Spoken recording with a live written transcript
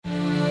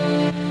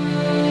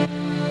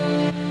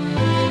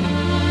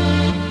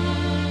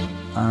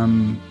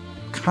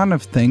kind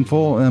of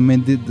thankful. I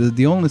mean,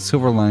 the only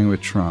silver lining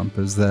with Trump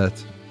is that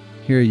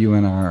here you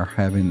and I are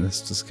having this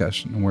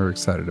discussion, and we're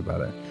excited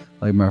about it.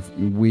 Like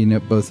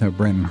both know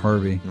Brandon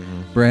Harvey.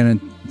 Mm-hmm.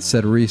 Brandon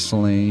said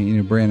recently,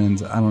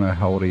 Brandon's, I don't know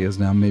how old he is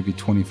now, maybe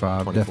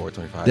 25. 24,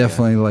 25.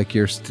 Definitely like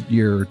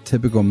your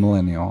typical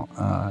millennial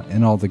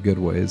in all the good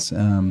ways.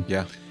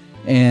 Yeah.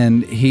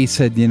 And he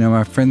said,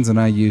 my friends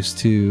and I used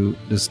to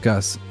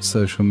discuss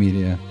social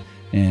media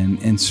and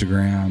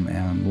Instagram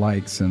and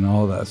likes and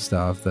all that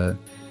stuff that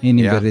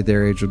anybody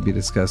their age would be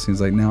discussing. He's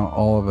like, now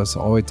all of us,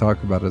 all we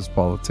talk about is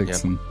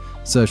politics and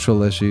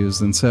social issues.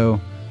 And so,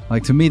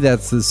 like, to me,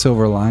 that's the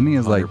silver lining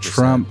is 100%. Like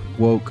Trump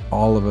woke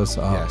all of us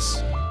up.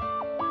 Yes.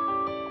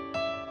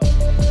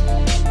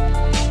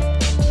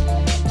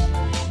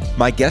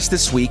 My guest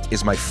this week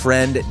is my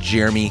friend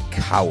Jeremy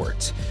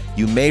Cowart.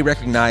 You may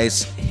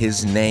recognize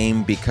his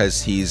name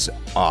because he's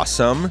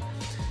awesome,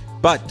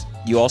 but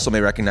you also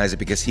may recognize it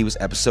because he was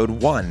episode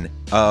 1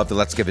 of the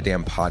Let's Give a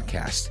Damn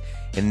podcast.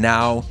 And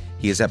now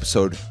he is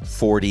episode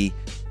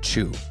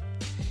 42.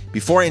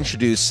 Before I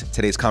introduce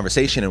today's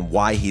conversation and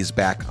why he's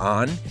back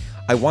on,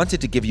 I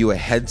wanted to give you a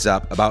heads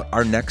up about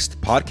our next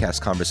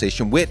podcast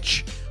conversation,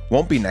 which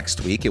won't be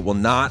next week. It will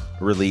not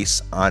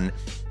release on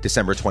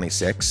December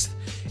 26th.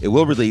 It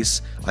will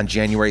release on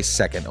January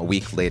 2nd, a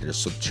week later.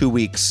 So 2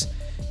 weeks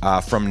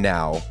from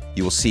now,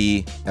 you will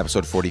see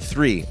episode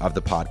 43 of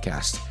the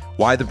podcast.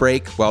 Why the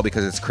break? Well,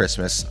 because it's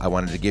Christmas. I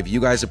wanted to give you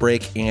guys a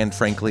break, and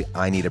frankly,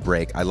 I need a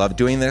break. I love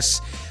doing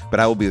this, but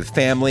I will be with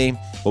family.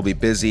 We'll be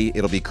busy.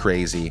 It'll be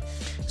crazy.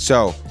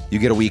 So you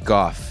get a week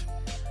off.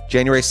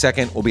 January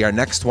 2nd will be our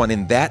next one,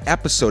 and that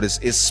episode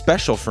is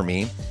special for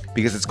me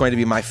because it's going to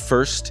be my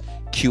first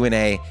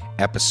Q&A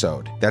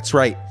episode. That's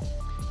right.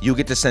 You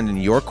get to send in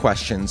your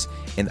questions,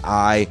 and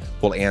I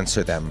will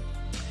answer them.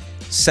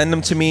 Send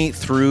them to me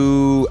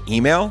through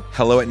email,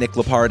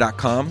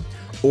 hello@nicklapara.com,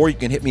 or you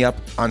can hit me up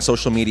on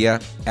social media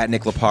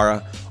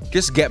 @nicklapara.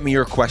 Just get me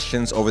your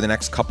questions over the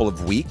next couple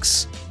of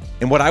weeks.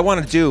 And what I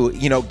want to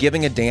do,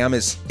 giving a damn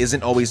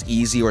isn't always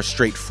easy or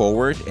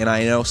straightforward. And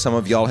I know some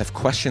of y'all have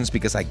questions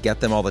because I get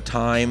them all the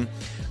time,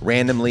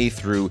 randomly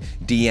through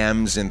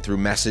DMs and through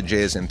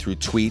messages and through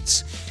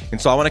tweets.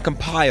 And so I want to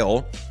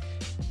compile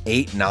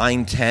 8,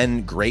 9,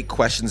 10 great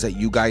questions that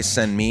you guys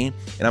send me.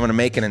 And I'm going to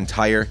make an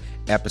entire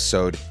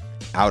episode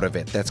out of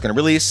it. That's going to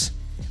release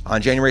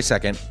on January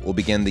 2nd. We'll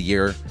begin the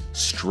year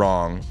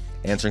strong,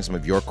 answering some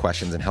of your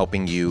questions and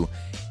helping you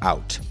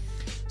out.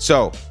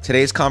 So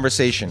today's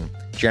conversation,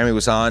 Jeremy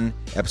was on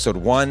episode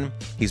 1.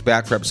 He's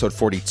back for episode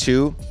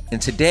 42.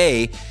 And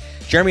today,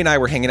 Jeremy and I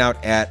were hanging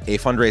out at a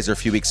fundraiser a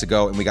few weeks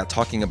ago, and we got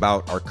talking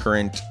about our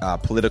current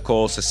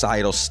political,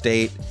 societal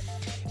state.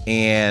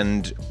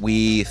 And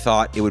we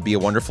thought it would be a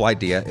wonderful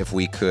idea if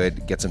we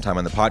could get some time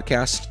on the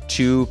podcast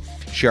to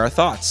share our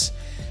thoughts.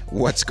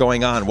 What's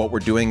going on, what we're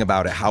doing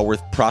about it, how we're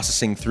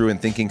processing through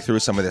and thinking through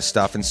some of this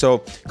stuff. And so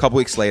a couple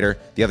weeks later,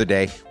 the other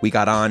day, we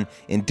got on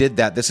and did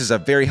that. This is a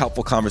very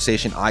helpful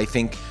conversation, I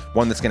think,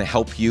 one that's going to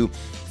help you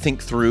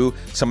think through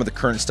some of the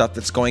current stuff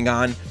that's going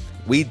on.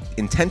 We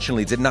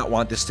intentionally did not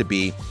want this to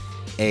be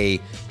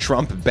a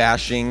Trump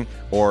bashing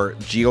or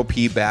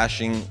GOP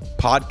bashing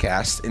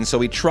podcast. And so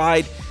we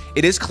tried,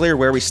 it is clear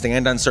where we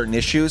stand on certain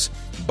issues,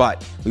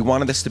 but we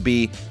wanted this to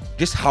be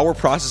just how we're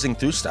processing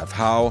through stuff,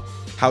 how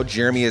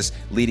Jeremy is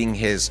leading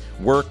his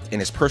work in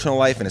his personal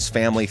life and his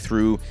family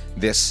through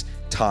this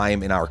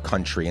time in our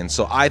country. And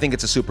so I think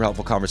it's a super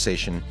helpful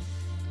conversation.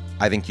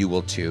 I think you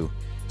will too.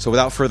 So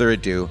without further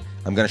ado,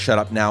 I'm going to shut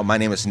up now. My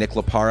name is Nick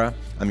Lapara.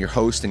 I'm your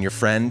host and your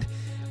friend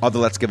of the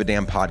Let's Give a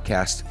Damn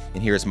podcast.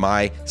 And here's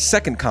my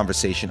second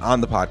conversation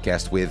on the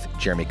podcast with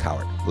Jeremy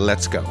Cowart.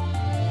 Let's go.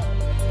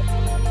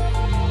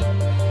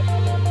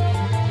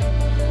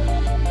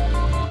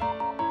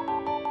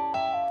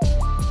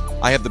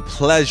 I have the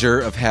pleasure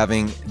of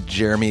having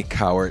Jeremy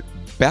Cowart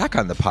back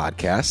on the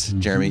podcast. Mm-hmm.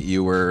 Jeremy,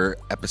 you were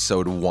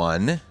episode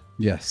 1.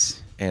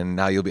 Yes. And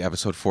now you'll be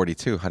episode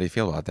 42. How do you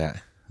feel about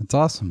that? That's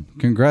awesome.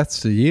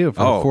 Congrats to you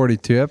for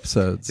 42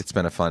 episodes. It's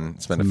been a fun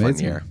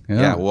amazing. Year.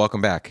 Yeah, well,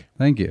 welcome back.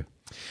 Thank you.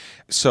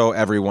 So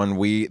everyone,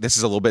 this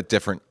is a little bit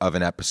different of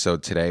an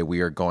episode today. We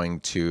are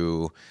going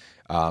to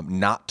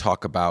not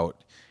talk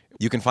about,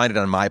 you can find it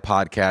on my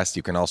podcast.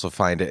 You can also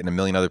find it in a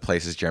million other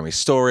places. Jeremy's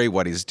story,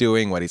 what he's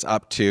doing, what he's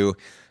up to.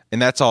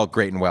 And that's all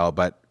great and well,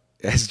 but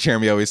as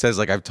Jeremy always says,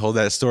 like, I've told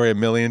that story a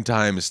million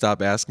times,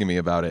 stop asking me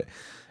about it.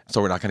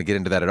 So we're not going to get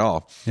into that at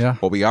all. Yeah.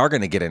 What we are going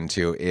to get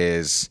into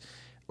is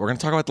we're going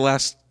to talk about the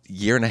last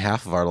year and a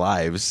half of our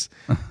lives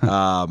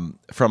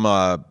from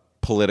a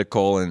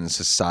political and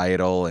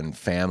societal and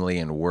family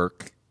and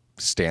work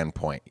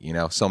standpoint.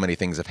 So many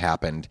things have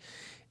happened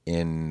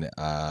in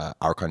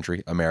our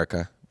country,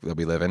 America, that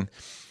we live in.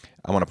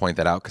 I want to point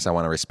that out because I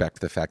want to respect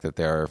the fact that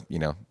there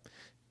are,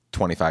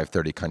 25,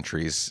 30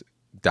 countries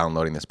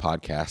downloading this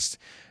podcast,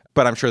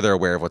 but I'm sure they're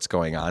aware of what's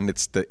going on.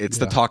 It's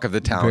the talk of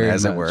the town,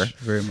 it were.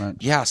 Very much.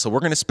 Yeah. So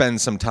we're going to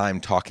spend some time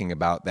talking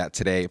about that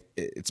today.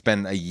 It's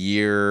been a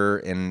year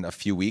and a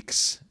few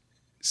weeks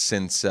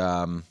since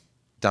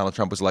Donald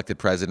Trump was elected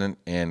president,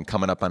 and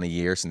coming up on a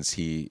year since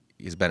he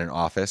he's been in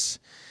office.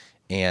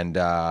 And,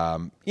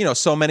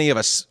 so many of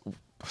us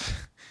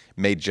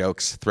made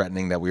jokes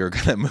threatening that we were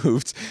going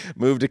to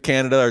move to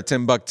Canada or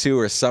Timbuktu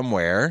or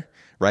somewhere,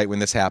 right, when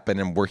this happened.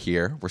 And we're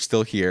here. We're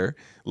still here,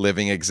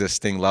 living,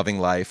 existing, loving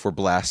life. We're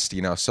blessed,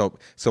 so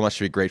much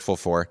to be grateful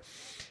for.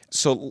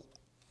 So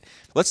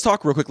let's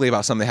talk real quickly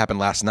about something that happened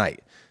last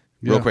night.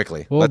 Real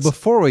quickly. Well,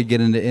 before we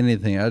get into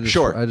anything, I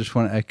just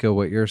want to echo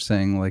what you're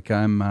saying. Like,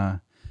 I'm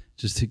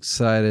just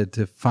excited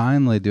to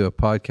finally do a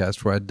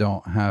podcast where I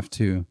don't have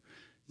to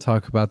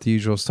talk about the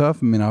usual stuff.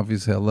 I mean,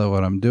 obviously, I love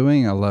what I'm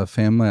doing. I love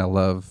family. I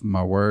love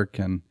my work.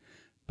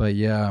 But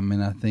yeah, I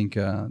mean, I think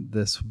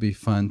this will be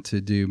fun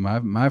to do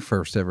my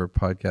first ever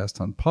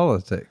podcast on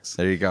politics.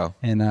 There you go.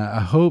 And I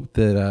hope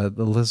that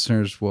the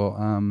listeners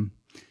will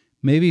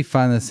maybe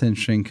find this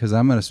interesting, because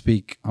I'm going to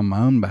speak on my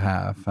own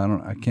behalf.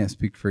 I can't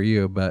speak for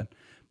you, but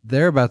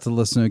they're about to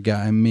listen to a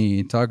guy and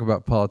me talk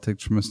about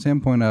politics from a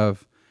standpoint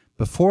of,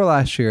 before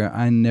last year,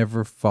 I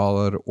never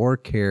followed or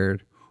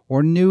cared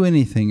or knew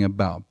anything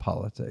about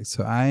politics.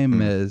 So I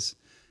am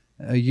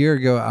a year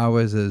ago, I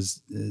was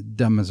as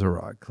dumb as a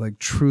rock, like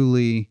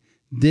truly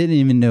didn't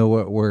even know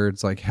what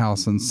words like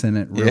House and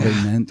Senate really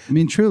meant. I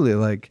mean, truly,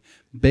 like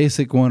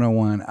basic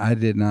 101, I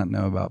did not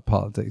know about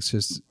politics.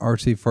 Just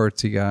artsy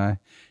fartsy guy.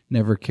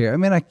 Never cared. I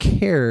mean, I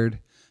cared,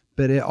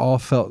 but it all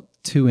felt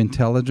too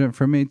intelligent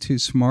for me, too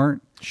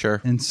smart.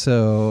 Sure. And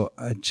so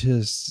I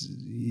just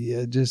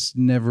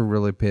never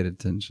really paid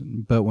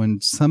attention. But when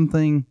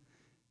something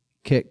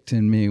kicked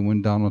in me,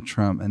 when Donald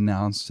Trump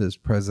announced his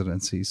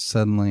presidency,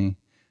 suddenly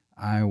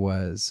I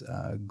was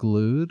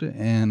glued.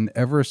 And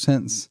ever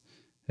since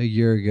over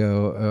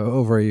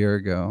a year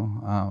ago,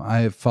 I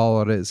have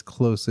followed it as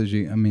close as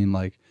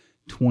like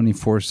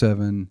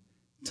 24/7.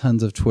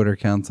 Tons of Twitter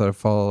accounts that I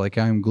follow. Like,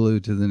 I'm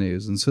glued to the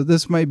news. And so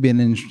this might be an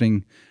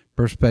interesting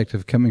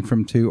perspective coming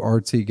from two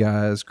artsy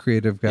guys,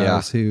 creative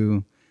guys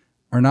who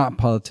are not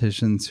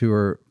politicians, who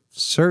are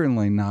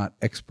certainly not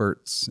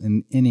experts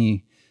in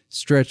any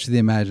stretch of the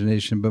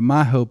imagination. But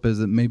my hope is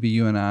that maybe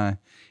you and I,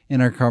 in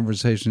our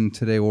conversation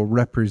today, will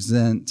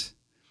represent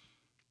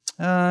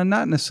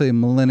not necessarily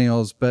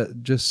millennials,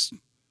 but just,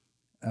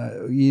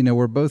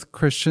 we're both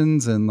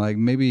Christians, and like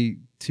maybe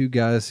two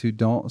guys who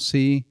don't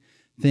see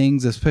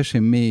things, especially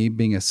me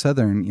being a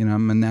Southern,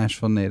 I'm a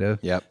Nashville native.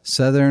 Yep.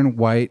 Southern,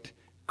 white,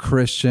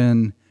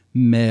 Christian,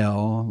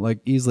 male, like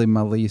easily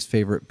my least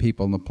favorite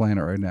people on the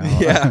planet right now.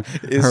 Yeah,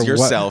 is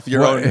yourself,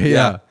 your own.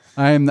 Yeah.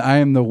 I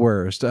am the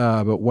worst.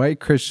 But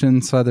white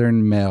Christian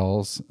Southern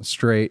males,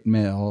 straight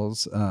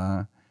males,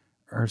 are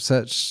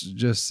such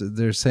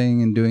they're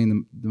saying and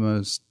doing the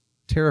most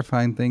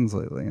terrifying things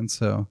lately. And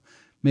so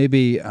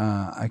maybe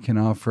I can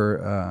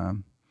offer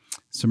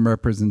some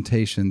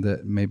representation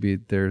that maybe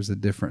there's a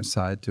different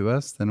side to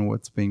us than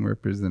what's being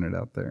represented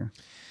out there.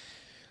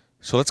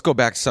 So let's go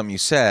back to something you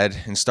said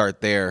and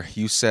start there.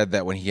 You said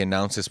that when he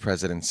announced his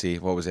presidency,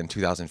 what was it, in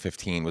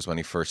 2015 was when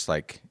he first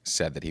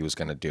said that he was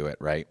going to do it,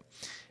 right?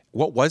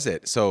 What was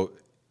it? So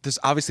there's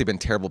obviously been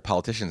terrible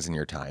politicians in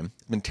your time.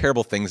 Been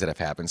terrible things that have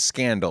happened,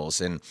 scandals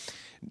and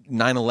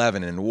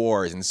 9/11 and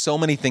wars, and so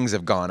many things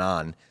have gone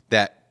on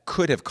that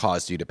could have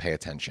caused you to pay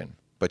attention,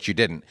 but you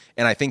didn't.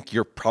 And I think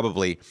you're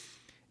probably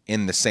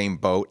in the same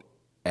boat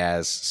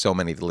as so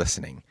many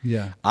listening.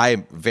 Yeah.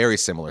 I'm very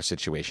similar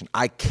situation.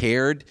 I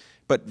cared,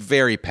 but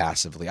very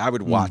passively. I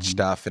would watch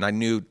stuff and I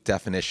knew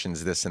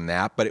definitions, this and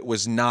that, but it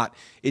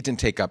didn't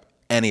take up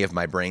any of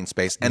my brain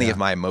space, any of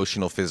my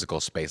emotional,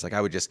 physical space. Like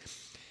I would just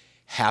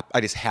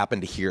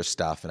happened to hear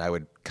stuff and I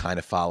would kind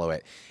of follow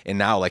it. And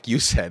now, like you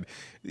said,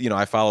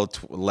 I follow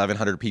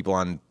 1,100 people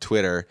on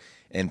Twitter,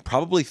 and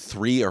probably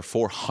 300 or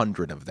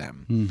 400 of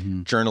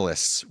them,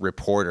 journalists,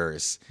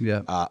 reporters,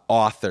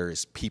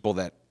 authors, people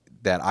that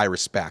I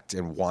respect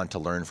and want to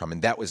learn from.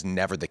 And that was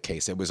never the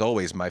case. It was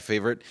always my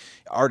favorite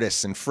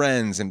artists and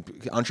friends and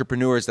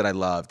entrepreneurs that I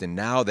loved. And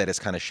now that it's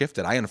kind of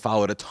shifted, I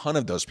unfollowed a ton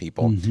of those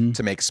people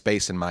to make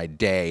space in my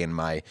day and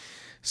my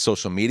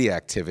social media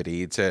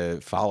activity to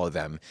follow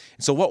them.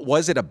 And so what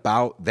was it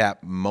about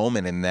that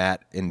moment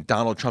in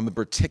Donald Trump in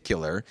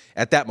particular,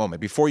 at that moment,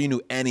 before you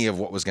knew any of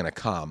what was going to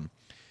come?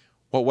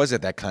 What was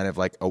it that kind of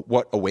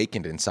what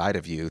awakened inside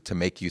of you to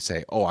make you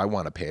say, oh, I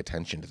want to pay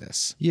attention to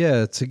this?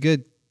 Yeah, it's a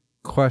good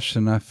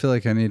question. I feel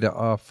like I need to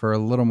offer a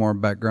little more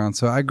background.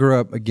 So I grew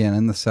up, again,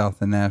 in the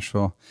South in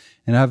Nashville,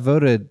 and I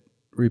voted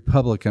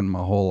Republican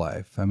my whole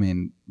life. I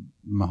mean,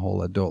 my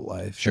whole adult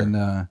life. Sure.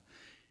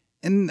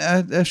 And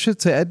I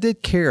should say I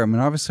did care. I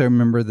mean, obviously I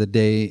remember the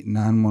day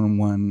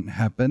 9/11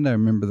 happened. I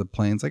remember the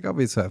planes. Like,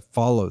 obviously I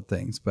followed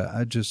things, but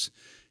I just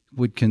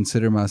would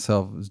consider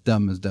myself as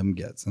dumb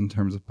gets in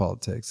terms of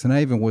politics. And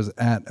I even was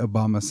at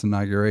Obama's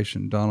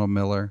inauguration. Donald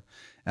Miller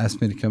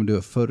asked me to come do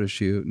a photo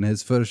shoot, and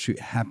his photo shoot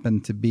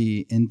happened to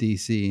be in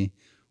D.C.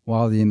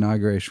 while the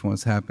inauguration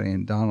was happening,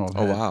 and Donald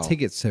had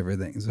tickets to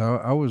everything. So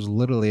I was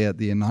literally at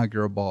the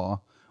inaugural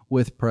ball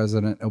with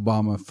President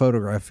Obama,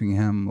 photographing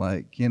him,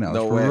 right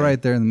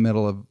there in the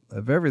middle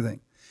of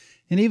everything.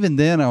 And even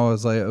then I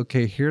was like,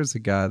 okay, here's a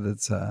guy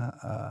that's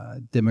a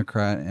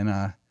Democrat,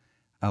 and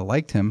I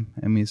liked him.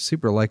 I mean, he's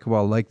super likable.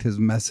 I liked his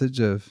message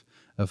of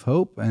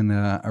hope, and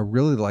I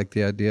really liked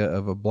the idea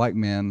of a black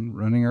man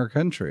running our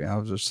country. I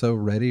was just so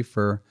ready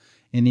for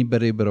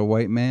anybody but a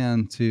white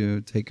man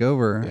to take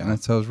over,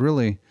 and so I was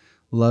really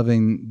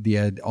loving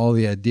all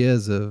the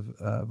ideas of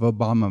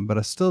Obama, but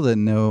I still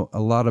didn't know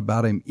a lot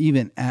about him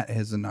even at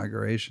his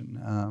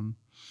inauguration.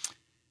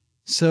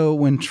 So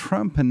when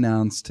Trump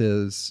announced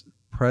his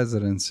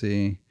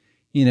presidency,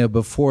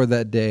 before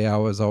that day, I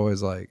was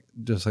always like,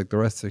 just like the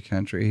rest of the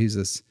country, he's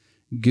this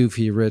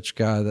goofy rich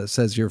guy that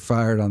says you're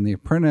fired on The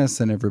Apprentice,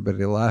 and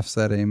everybody laughs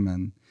at him,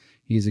 and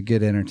he's a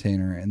good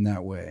entertainer in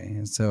that way.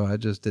 And so I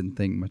just didn't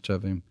think much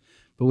of him.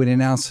 But when he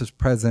announced his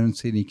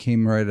presidency, and he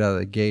came right out of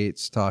the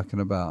gates talking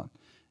about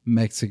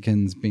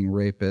Mexicans being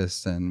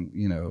rapists and,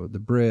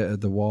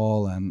 the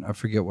wall, and I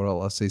forget what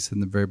else he said in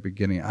the very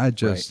beginning. I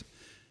just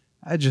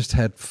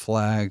had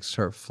flags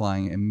start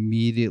flying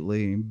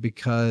immediately,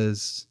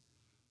 because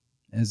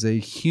as a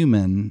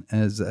human,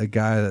 as a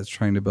guy that's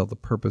trying to build the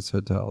Purpose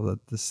Hotel,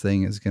 that this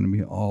thing is going to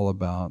be all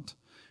about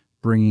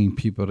bringing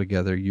people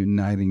together,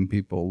 uniting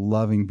people,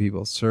 loving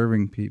people,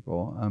 serving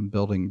people,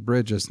 building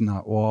bridges,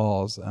 not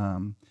walls.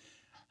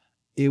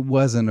 It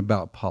wasn't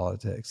about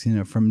politics.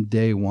 From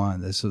day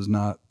one, this was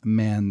not a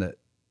man that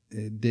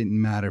it didn't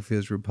matter if he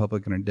was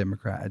Republican or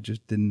Democrat. I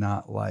just did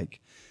not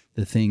like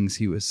the things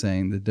he was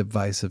saying, the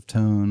divisive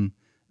tone,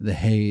 the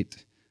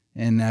hate.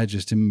 And I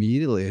just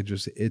immediately,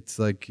 it's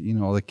like,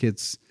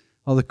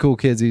 all the cool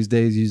kids these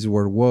days use the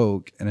word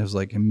woke. And it was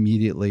like,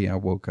 immediately I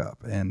woke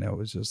up, and it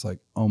was just like,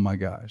 oh my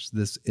gosh,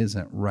 this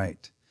isn't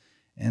right.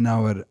 And I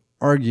would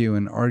argue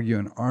and argue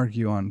and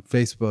argue on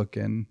Facebook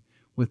and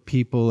with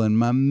people. And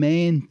my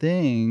main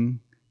thing,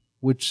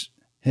 which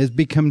has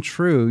become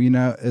true,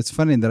 it's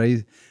funny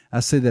that I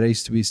say that I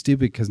used to be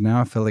stupid, because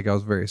now I feel like I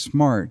was very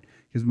smart,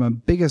 because my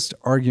biggest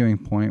arguing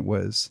point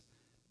was,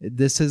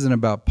 this isn't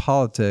about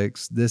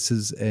politics.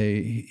 He's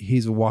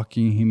a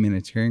walking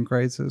humanitarian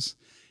crisis.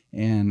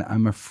 And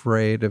I'm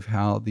afraid of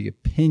how the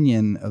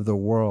opinion of the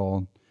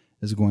world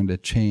is going to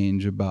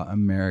change about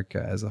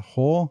America as a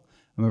whole.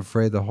 I'm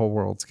afraid the whole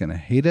world's going to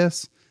hate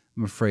us.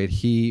 I'm afraid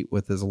he,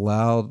 with his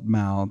loud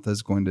mouth,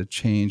 is going to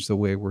change the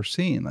way we're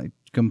seen, like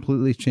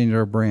completely change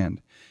our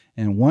brand.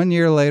 And 1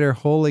 year later,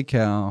 holy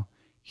cow,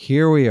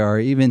 here we are.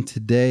 Even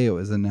today, it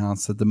was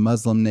announced that the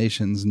Muslim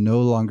nations no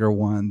longer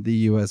want the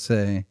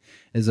USA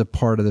as a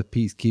part of the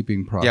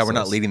peacekeeping process. Yeah, we're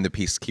not leading the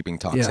peacekeeping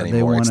talks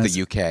anymore. It's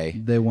the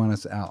UK. They want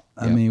us out.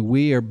 Yeah. I mean,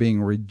 we are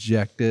being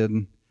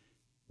rejected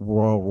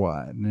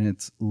worldwide, and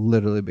it's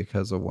literally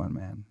because of one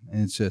man.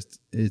 And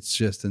it's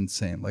just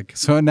insane. Like,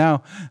 so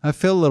now I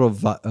feel a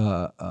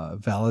little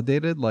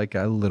validated. Like,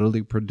 I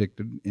literally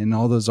predicted in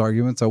all those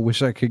arguments. I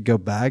wish I could go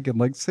back and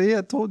like say,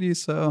 I told you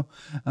so.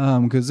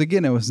 Because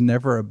again, it was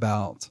never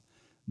about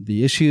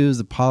the issues,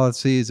 the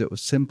policies. It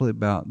was simply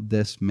about,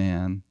 this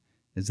man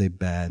is a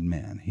bad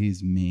man.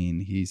 He's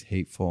mean. He's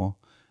hateful.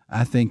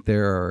 I think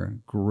there are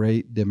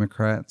great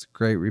Democrats,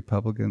 great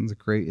Republicans,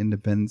 great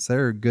independents.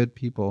 There are good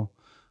people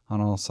on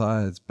all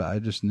sides, but I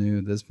just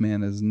knew this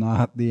man is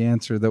not the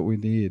answer that we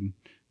need,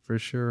 for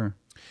sure.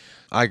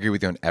 I agree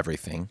with you on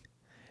everything.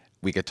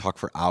 We could talk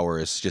for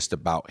hours just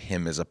about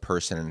him as a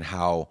person, and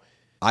how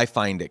I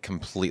find it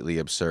completely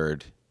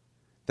absurd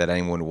that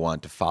anyone would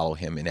want to follow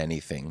him in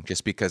anything,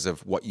 just because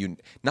of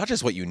not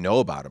just what you know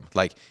about him.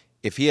 Like,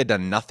 if he had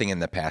done nothing in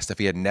the past, if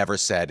he had never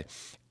said,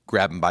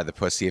 grab him by the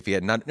pussy, if he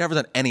had never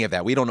done any of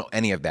that, we don't know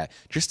any of that.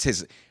 Just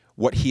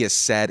what he has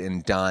said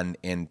and done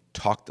and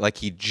talked, like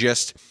he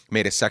just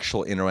made a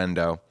sexual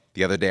innuendo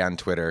the other day on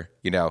Twitter.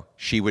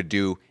 She would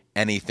do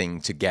anything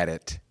to get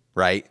it,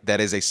 right?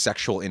 That is a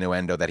sexual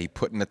innuendo that he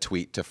put in a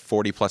tweet to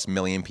 40 plus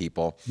million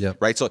people,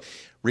 right? So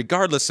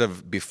regardless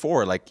of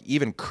before, like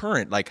even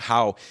current,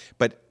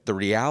 but the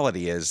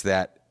reality is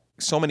that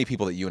so many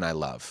people that you and I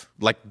love,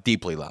 like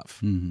deeply love,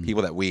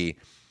 people that we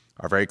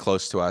are very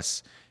close to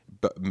us,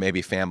 but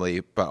maybe family,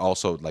 but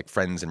also like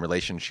friends and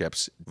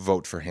relationships,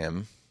 vote for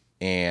him.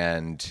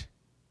 And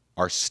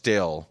are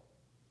still,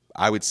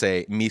 I would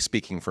say, me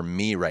speaking for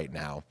me right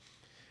now,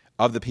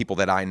 of the people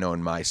that I know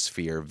in my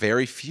sphere,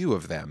 very few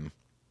of them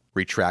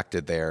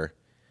retracted their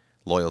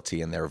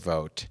loyalty and their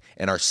vote,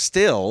 and are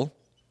still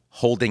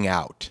holding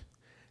out.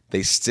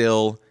 They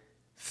still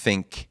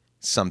think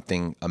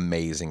something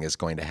amazing is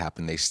going to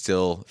happen. They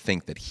still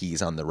think that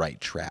he's on the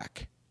right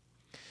track.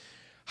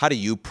 How do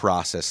you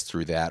process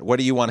through that? What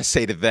do you want to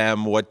say to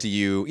them? What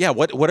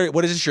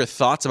is your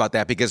thoughts about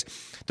that? Because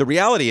the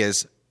reality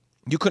is,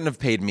 you couldn't have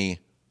paid me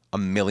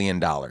 $1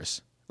 million,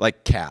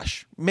 like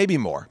cash, maybe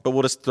more, but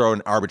we'll just throw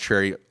an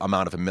arbitrary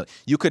amount of $1 million.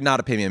 You could not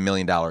have paid me $1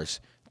 million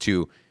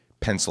to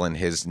pencil in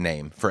his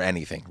name for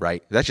anything,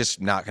 right? That's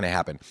just not going to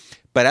happen.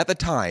 But at the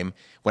time,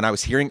 when I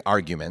was hearing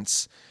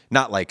arguments,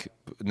 not like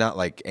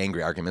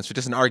angry arguments, but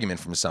just an argument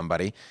from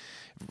somebody,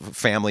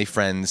 family,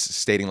 friends,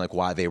 stating like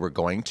why they were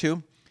going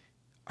to,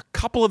 a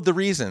couple of the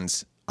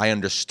reasons I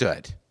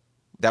understood.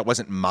 That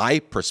wasn't my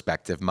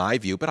perspective, my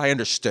view, but I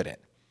understood it.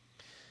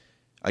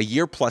 A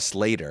year plus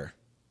later,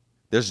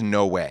 there's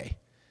no way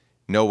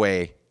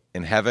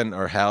in heaven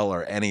or hell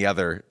or any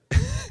other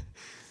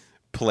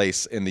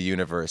place in the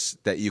universe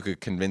that you could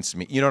convince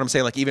me. You know what I'm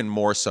saying? Like even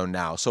more so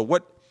now. So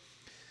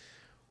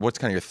what's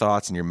kind of your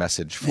thoughts and your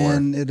message for?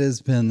 And it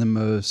has been the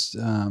most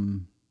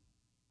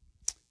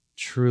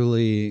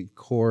truly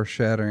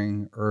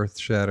core-shattering,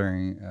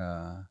 earth-shattering.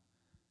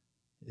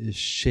 It's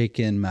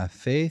shaken my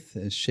faith.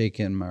 It's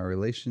shaken my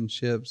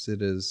relationships. It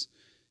has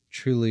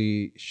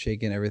truly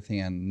shaken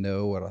everything I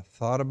know, what I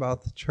thought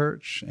about the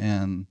church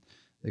and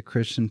the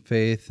Christian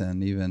faith,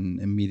 and even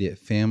immediate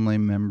family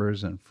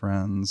members and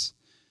friends.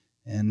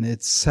 And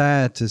it's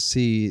sad to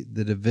see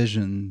the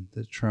division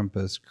that Trump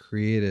has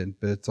created,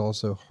 but it's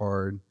also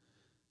hard.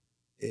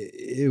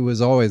 It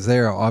was always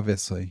there,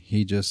 obviously.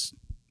 He just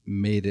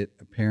made it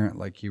apparent,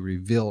 like he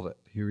revealed it.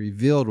 He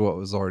revealed what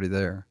was already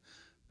there.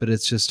 But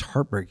it's just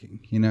heartbreaking,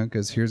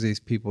 because here's these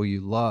people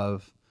you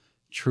love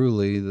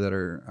truly that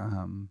are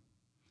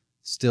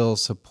still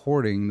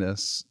supporting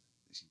this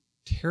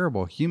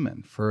terrible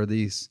human for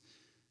these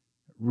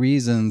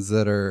reasons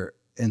that are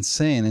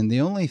insane. And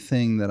the only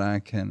thing that I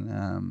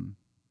can,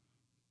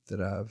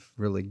 that I've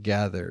really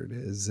gathered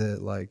is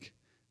that, like,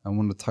 I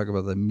want to talk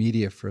about the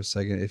media for a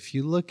second. If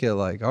you look at,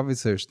 like,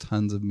 obviously there's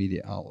tons of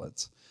media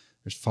outlets.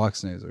 There's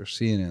Fox News, there's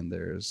CNN,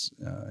 there's,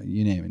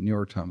 you name it, New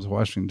York Times,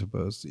 Washington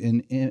Post,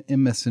 in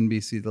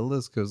MSNBC, the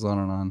list goes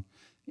on,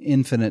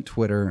 infinite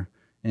Twitter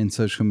and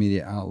social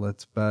media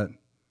outlets. But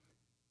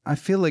I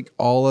feel like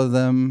all of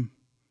them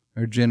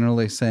are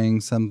generally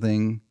saying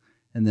something,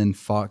 and then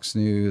Fox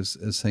News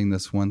is saying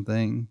this one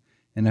thing.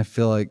 And I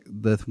feel like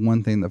the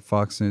one thing that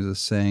Fox News is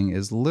saying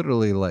is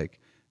literally like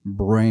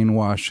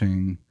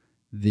brainwashing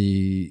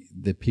the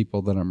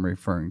people that I'm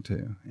referring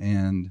to.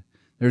 And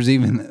there's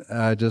even,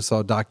 I just saw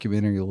a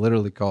documentary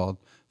literally called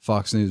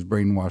Fox News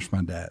Brainwashed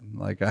My Dad.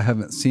 Like, I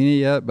haven't seen it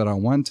yet, but I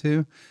want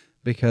to,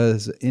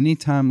 because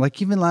anytime,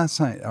 like even last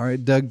night, all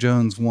right, Doug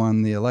Jones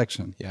won the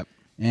election. Yep.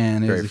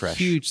 And it was fresh. A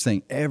huge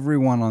thing.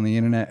 Everyone on the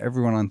internet,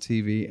 everyone on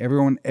TV,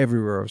 everyone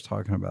everywhere was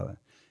talking about it.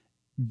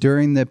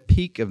 During the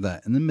peak of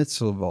that, in the midst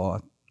of it all, I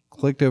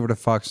clicked over to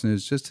Fox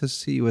News just to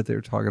see what they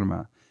were talking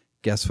about.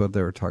 Guess what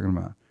they were talking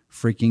about?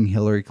 Freaking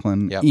Hillary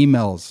Clinton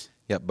emails.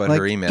 Yep, but like,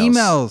 her emails.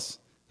 Emails.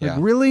 Like,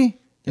 really?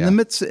 Yeah. In the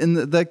midst,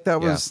 that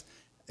was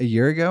a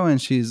year ago,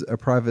 and she's a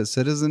private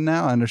citizen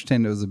now. I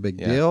understand it was a big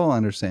deal. I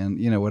understand,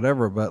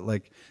 whatever, but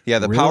like, the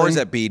really? powers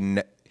that be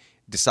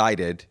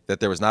decided that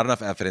there was not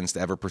enough evidence to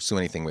ever pursue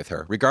anything with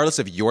her, regardless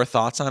of your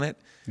thoughts on it.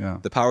 Yeah.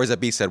 The powers that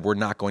be said, we're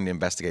not going to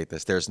investigate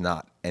this. There's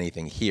not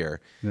anything here.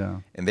 Yeah.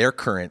 And our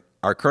current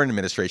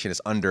administration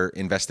is under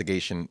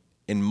investigation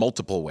in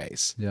multiple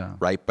ways. Yeah.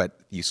 Right. But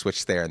you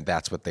switch there, and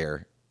that's what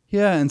they're.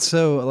 Yeah. And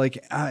so,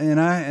 like,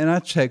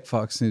 I check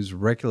Fox News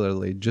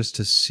regularly just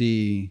to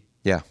see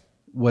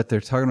what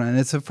they're talking about. And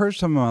it's the first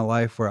time in my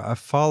life where I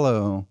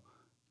follow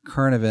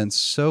current events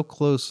so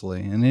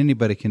closely, and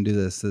anybody can do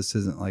this. This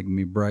isn't like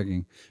me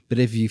bragging, but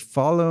if you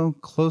follow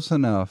close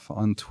enough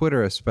on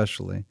Twitter,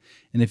 especially,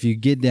 and if you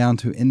get down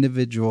to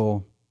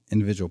individual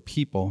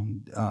people,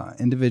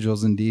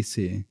 individuals in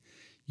DC,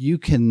 you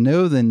can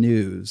know the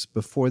news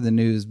before the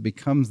news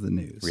becomes the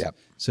news. Yep.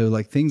 So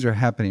like things are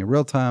happening in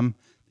real time.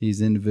 These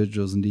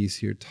individuals in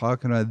DC are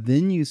talking about it.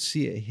 Then you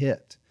see it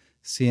hit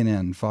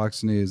CNN,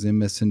 Fox News,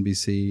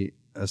 MSNBC,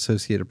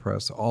 Associated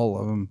Press, all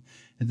of them.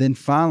 And then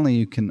finally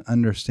you can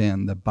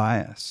understand the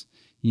bias.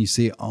 You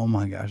see, oh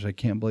my gosh, I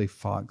can't believe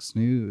Fox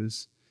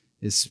News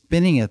is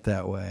spinning it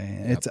that way.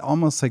 Yep. It's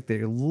almost like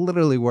they're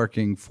literally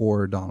working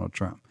for Donald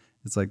Trump.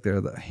 It's like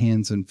they're the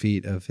hands and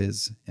feet of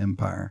his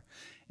empire.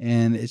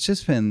 And it's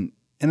just been,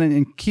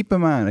 and keep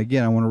in mind,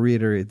 again, I want to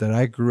reiterate that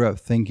I grew up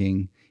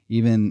thinking,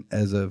 even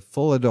as a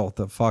full adult,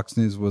 that Fox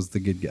News was the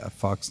good guy.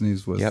 Fox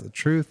News was the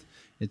truth.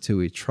 It's who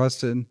we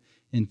trusted.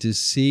 And to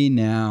see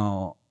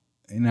now,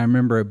 and I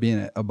remember it being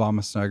at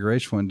Obama's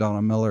inauguration when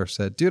Donald Miller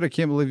said, dude, I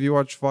can't believe you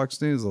watch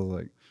Fox News. I was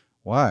like,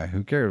 why?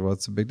 Who cares?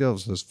 What's the big deal?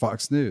 It's just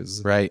Fox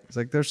News. Right. It's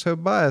like, they're so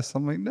biased.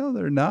 I'm like, no,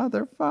 they're not.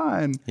 They're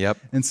fine. Yep.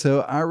 And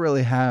so I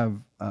really have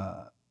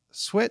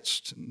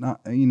switched,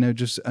 not,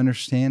 just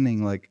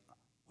understanding like,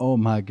 oh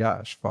my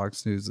gosh,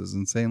 Fox News is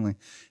insanely.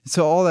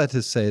 So all that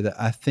to say that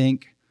I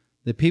think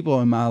the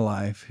people in my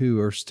life who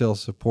are still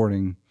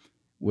supporting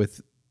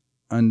with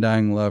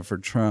undying love for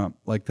Trump,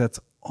 like that's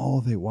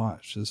all they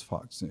watch is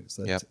Fox News.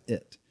 That's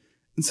it.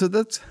 And so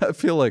I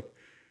feel like,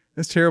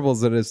 as terrible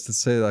as it is to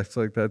say, I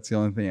feel like that's the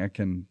only thing I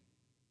can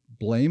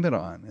blame it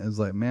on. Is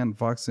like, man,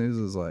 Fox News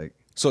is like.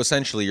 So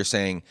essentially you're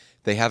saying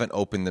they haven't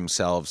opened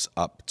themselves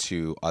up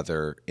to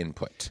other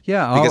input.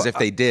 Yeah. Because if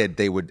they did,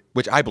 they would,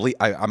 which I believe,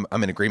 I'm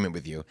in agreement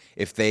with you.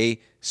 If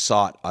they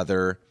sought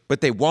other,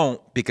 but they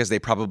won't, because they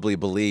probably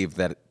believe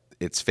that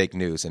it's fake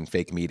news and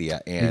fake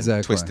media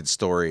and twisted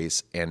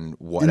stories and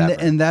whatever.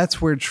 And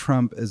that's where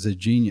Trump is a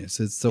genius.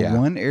 It's the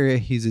one area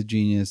he's a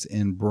genius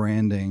in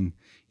branding,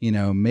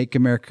 make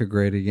America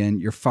great again.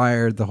 You're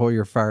fired, the whole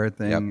you're fired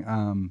thing.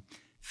 Yep.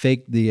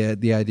 Fake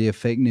the idea of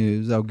fake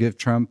news. I'll give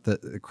Trump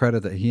the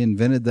credit that he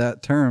invented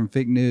that term,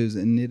 fake news,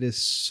 and it is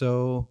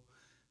so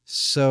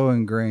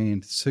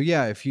ingrained. So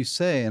yeah, if you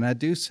say, and I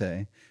do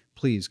say,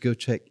 please go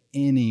check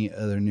any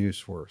other news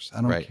source.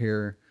 I don't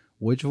care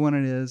which one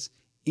it is.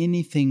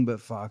 anything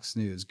but Fox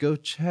News. Go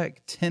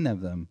check 10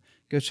 of them.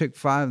 Go check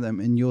 5 of them,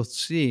 and you'll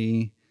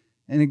see.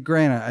 And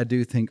granted, I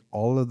do think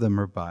all of them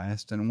are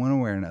biased in one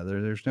way or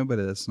another. There's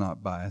nobody that's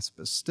not biased.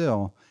 But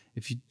still,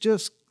 if you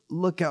just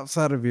look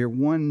outside of your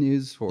one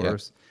news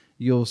source,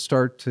 you'll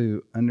start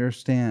to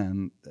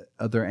understand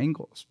other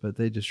angles. But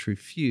they just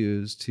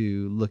refuse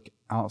to look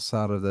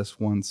outside of this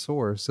one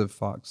source of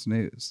Fox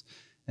News.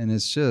 And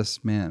it's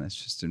just, man, it's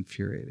just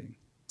infuriating.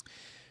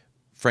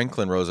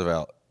 Franklin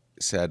Roosevelt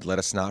said, "Let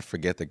us not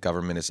forget that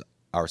government is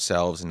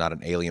ourselves and not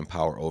an alien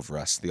power over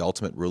us. The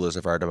ultimate rulers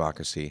of our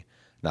democracy,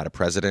 not a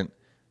president,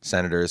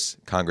 senators,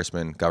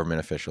 congressmen, government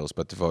officials,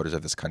 but the voters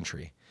of this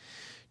country."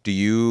 Do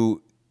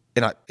you,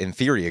 in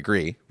theory,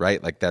 agree,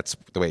 right? Like that's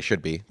the way it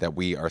should be, that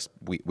we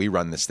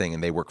run this thing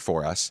and they work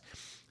for us.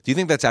 Do you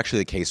think that's actually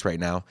the case right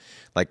now?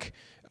 Like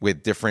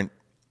with different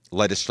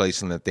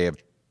legislation that they have,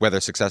 whether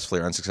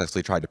successfully or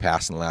unsuccessfully, tried to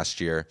pass in the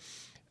last year,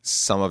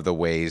 some of the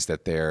ways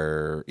that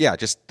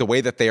just the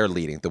way that they are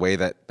leading, the way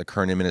that the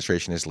current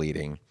administration is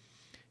leading.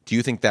 Do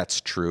you think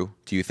that's true?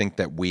 Do you think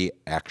that we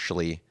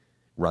actually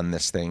run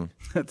this thing?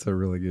 That's a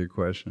really good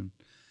question.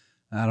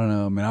 I don't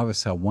know. I mean,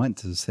 obviously I want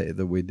to say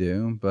that we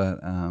do, but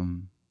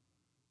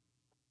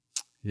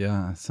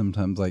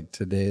sometimes like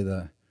today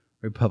the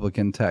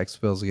Republican tax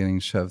bill's getting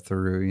shoved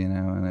through,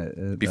 and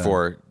it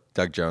before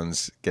Doug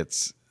Jones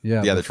gets,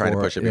 they're trying to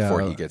push it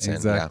before he gets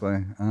exactly.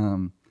 in.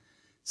 Exactly.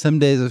 Some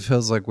days it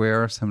feels like we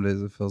are, some days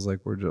it feels like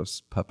we're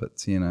just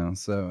puppets,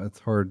 so it's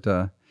hard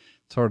to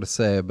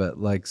say, but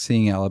like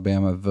seeing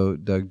Alabama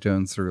vote Doug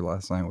Jones through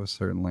last night was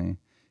certainly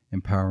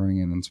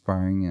empowering and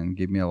inspiring and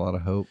gave me a lot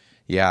of hope.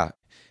 Yeah.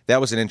 That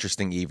was an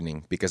interesting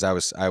evening because I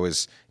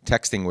was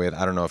texting with,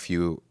 I don't know if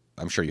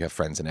I'm sure you have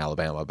friends in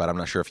Alabama, but I'm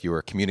not sure if you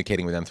were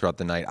communicating with them throughout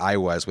the night. I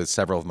was with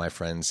several of my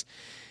friends,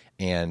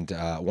 and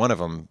one of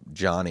them,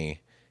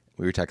 Johnny,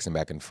 we were texting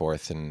back and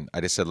forth, and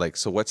I just said, like,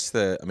 so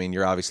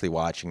you're obviously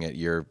watching it,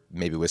 you're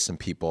maybe with some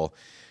people,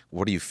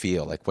 what do you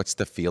feel? Like, what's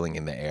the feeling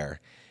in the air?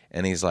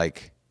 And he's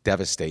like,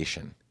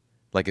 devastation.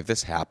 Like, if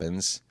this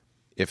happens,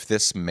 if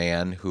this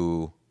man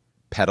who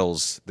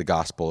peddles the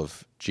gospel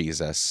of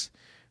Jesus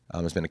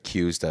has been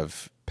accused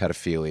of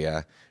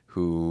pedophilia,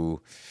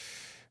 who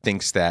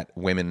thinks that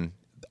women,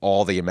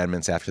 all the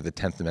amendments after the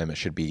 10th Amendment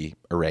should be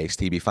erased,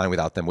 he'd be fine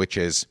without them, which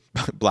is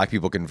black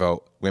people can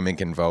vote, women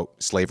can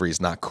vote, slavery is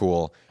not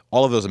cool.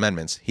 All of those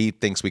amendments, he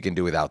thinks we can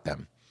do without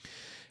them.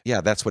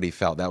 Yeah, that's what he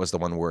felt. That was the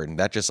one word. And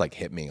that just like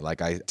hit me.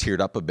 Like I teared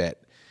up a bit.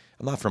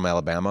 I'm not from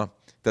Alabama.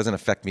 It doesn't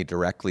affect me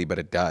directly, but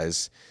it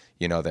does,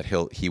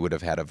 that he would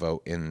have had a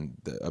vote in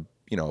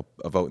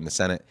a vote in the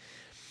Senate.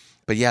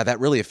 But yeah, that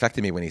really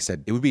affected me when he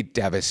said it would be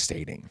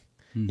devastating,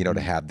 to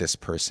have this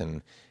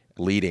person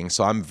leading.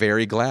 So I'm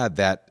very glad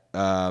that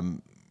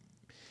I'm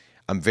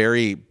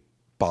very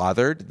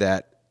bothered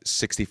that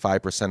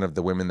 65% of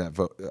the women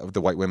of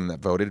the white women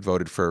that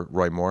voted for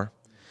Roy Moore,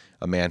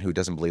 a man who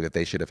doesn't believe that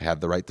they should have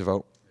had the right to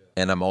vote.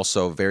 And I'm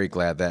also very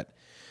glad that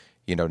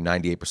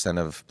 98%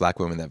 of black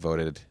women that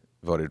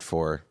voted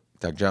for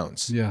Doug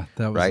Jones. Yeah,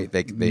 that was right.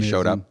 They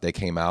showed up. They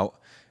came out.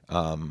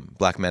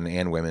 Black men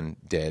and women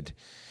did.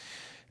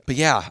 But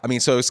yeah, I mean,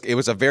 so it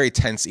was a very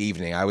tense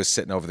evening. I was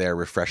sitting over there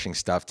refreshing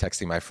stuff,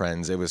 texting my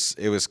friends. It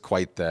was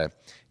quite the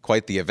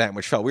event,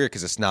 which felt weird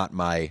because it's not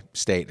my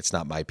state, it's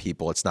not my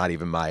people, it's not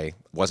even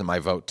wasn't my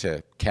vote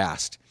to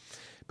cast,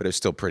 but it was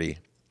still pretty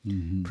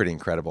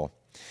incredible.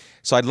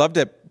 So I'd love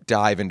to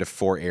dive into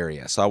 4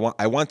 areas. So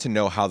I want to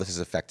know how this has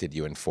affected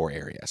you in 4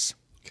 areas.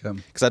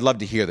 Okay. Because I'd love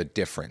to hear the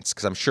difference.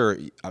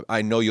 Because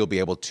I know you'll be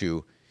able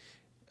to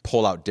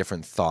pull out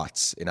different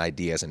thoughts and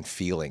ideas and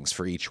feelings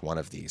for each one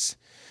of these.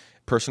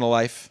 Personal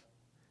life,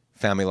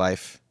 family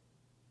life,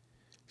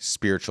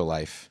 spiritual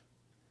life,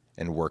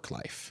 and work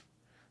life.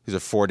 These are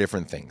 4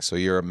 different things. So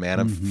you're a man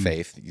of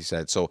faith, you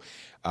said. So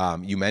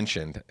you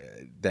mentioned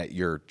that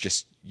your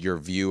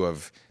view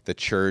of the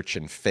church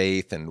and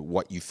faith and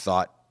what you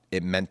thought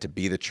it meant to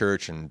be the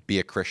church and be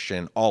a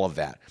Christian, all of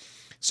that.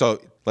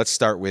 So let's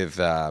start with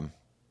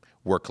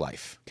work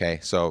life, okay?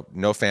 So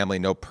no family,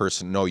 no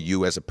person, no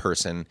you as a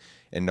person,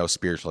 and no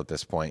spiritual at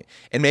this point.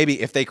 And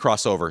maybe if they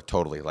cross over,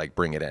 totally, like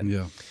bring it in.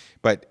 Yeah.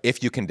 But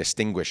if you can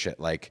distinguish it,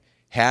 like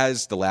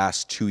has the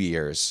last 2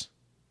 years,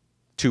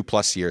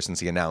 2+ years since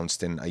he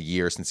announced, and a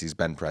year since he's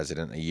been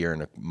president, a year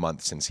and a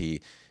month since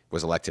he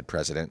was elected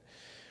president,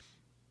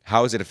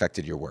 how has it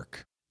affected your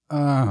work?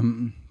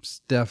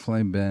 It's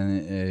definitely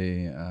been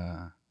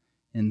a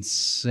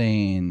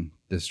insane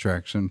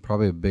distraction,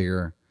 probably a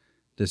bigger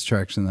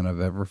distraction than I've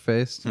ever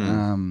faced.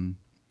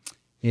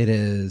 It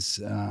is,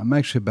 I'm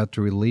actually about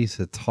to release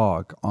a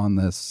talk on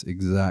this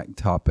exact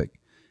topic.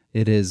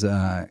 It is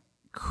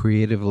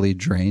creatively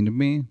drained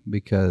me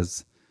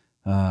because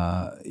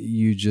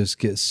you just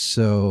get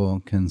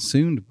so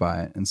consumed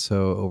by it and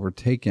so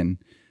overtaken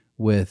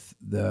with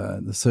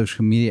the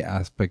social media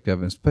aspect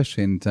of it,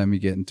 especially anytime you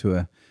get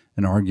into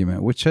an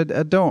argument, which I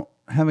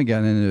haven't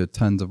gotten into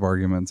tons of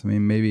arguments. I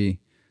mean,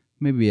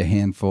 maybe a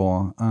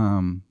handful.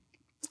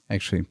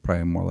 Actually,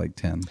 probably more like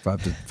 10,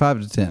 5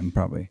 to 10,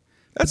 probably.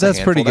 That's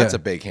pretty good. That's a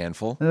big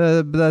handful.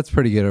 But that's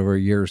pretty good over a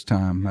year's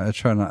time. I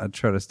try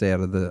to stay out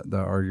of the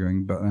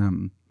arguing,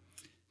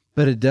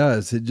 but it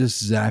does. It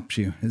just zaps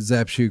you. It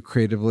zaps you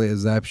creatively. It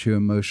zaps you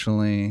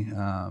emotionally.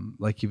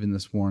 Like even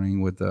this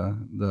morning with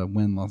the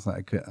win last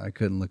night, I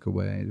couldn't look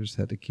away. I just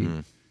had to keep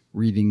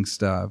reading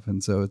stuff,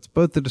 and so it's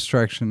both the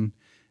distraction,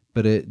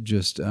 but it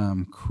just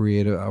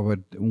created.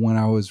 When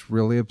I was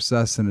really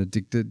obsessed and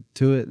addicted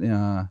to it,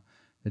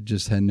 it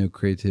just had no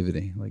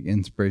creativity. Like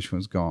inspiration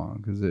was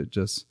gone because it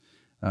just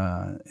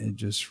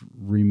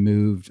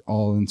removed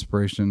all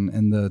inspiration.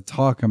 And the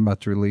talk I'm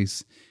about to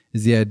release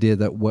is the idea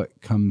that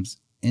what comes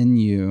in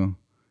you,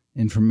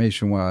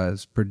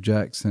 information-wise,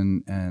 projects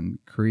and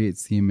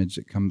creates the image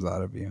that comes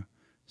out of you.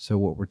 So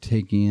what we're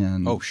taking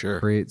in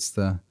creates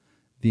the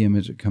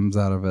image that comes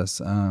out of us.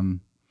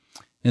 And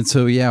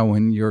so, yeah,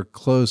 when your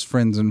close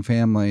friends and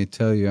family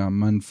tell you,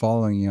 I'm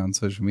unfollowing you on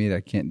social media,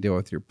 I can't deal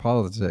with your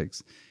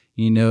politics.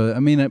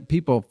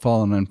 People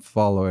follow and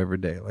unfollow every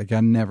day. Like,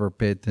 I never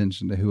pay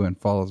attention to who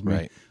unfollows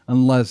me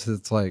unless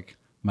it's like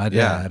my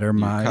dad or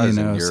my,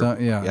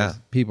 cousin,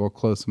 people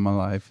close in my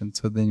life. And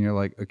so then you're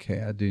like,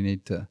 okay, I do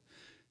need to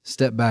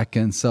step back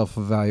and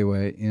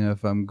self-evaluate,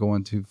 if I'm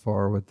going too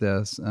far with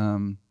this.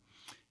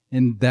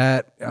 And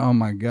that, oh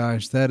my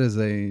gosh, that is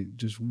a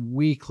just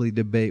weekly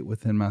debate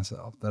within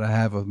myself that I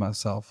have with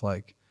myself,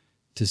 like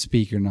to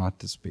speak or not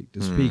to speak,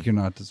 to speak or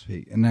not to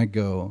speak. And I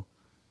go,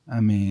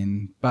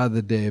 by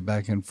the day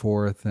back and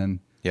forth.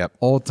 And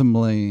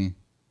ultimately,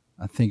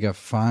 I think I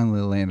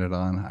finally landed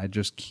on, I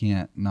just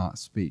can't not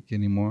speak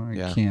anymore.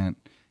 I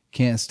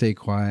can't stay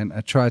quiet.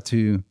 I try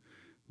to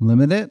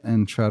limit it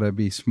and try to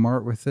be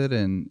smart with it.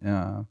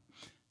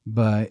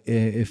 But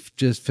it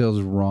just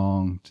feels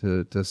wrong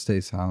to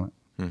stay silent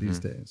these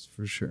days,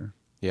 for sure.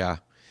 Yeah.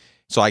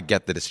 So I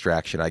get the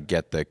distraction. I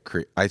get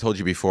I told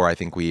you before, I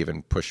think we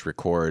even pushed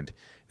record,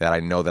 that I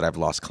know that I've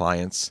lost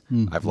clients.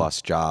 I've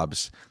lost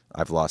jobs.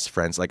 I've lost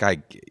friends.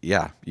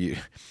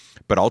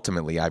 But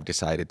ultimately I've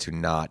decided to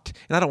not,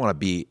 and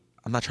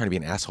I'm not trying to be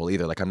an asshole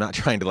either. Like, I'm not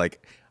trying to I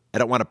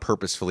don't want to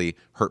purposefully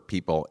hurt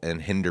people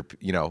and hinder,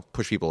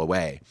 push people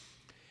away.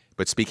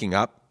 But speaking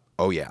up,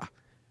 I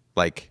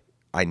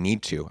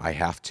need to, I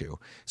have to.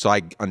 So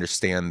I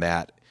understand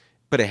that,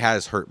 but it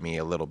has hurt me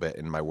a little bit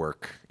in my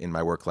work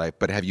life.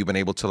 But have you been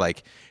able to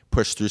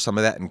push through some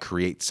of that and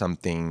create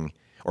something,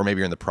 or maybe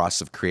you're in the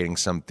process of creating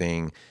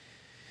something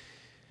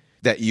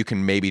that you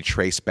can maybe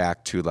trace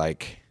back to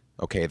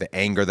okay, the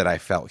anger that I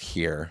felt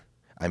here,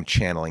 I'm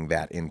channeling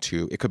that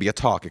into, it could be a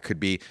talk, it could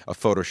be a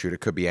photo shoot,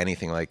 it could be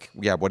anything.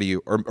 What do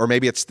you, or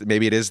maybe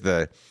it is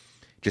the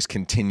just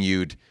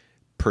continued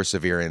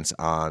perseverance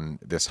on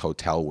this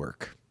hotel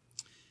work.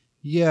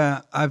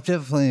 Yeah, I've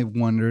definitely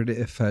wondered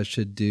if I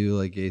should do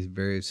a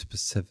very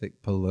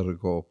specific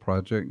political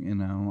project.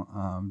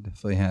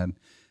 Definitely had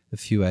a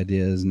few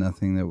ideas,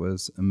 nothing that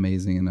was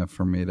amazing enough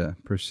for me to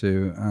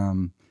pursue.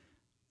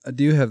 I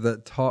do have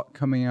that talk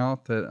coming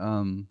out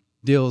that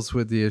deals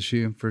with the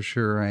issue for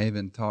sure. I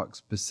even talk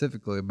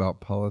specifically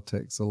about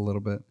politics a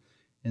little bit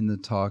in the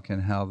talk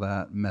and how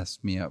that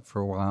messed me up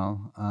for a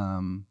while.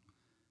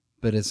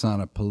 But it's not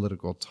a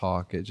political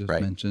talk. It just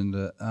mentioned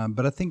it.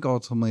 But I think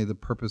ultimately the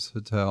Purpose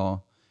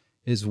Hotel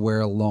is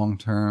where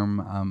long-term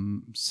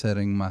I'm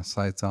setting my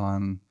sights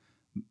on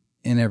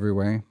in every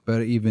way.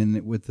 But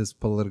even with this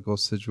political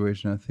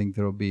situation, I think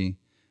there'll be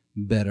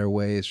better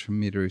ways for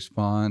me to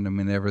respond.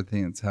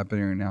 Everything that's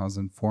happening right now is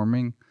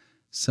informing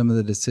some of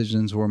the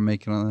decisions we're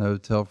making on the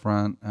hotel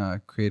front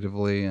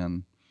creatively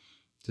and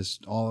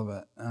just all of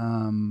it.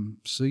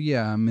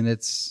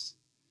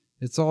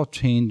 It's all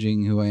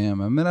changing who I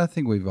am. I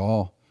think we've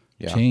all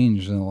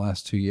changed in the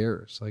last 2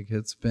 years.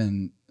 It's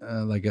been,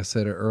 like I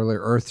said earlier,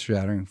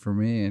 earth-shattering for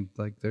me. And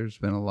there's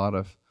been a lot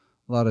of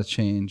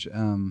change.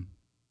 I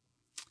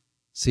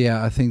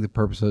think the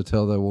Purpose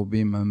Hotel that will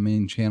be my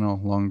main channel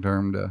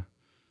long-term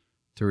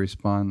to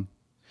respond.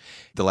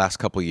 The last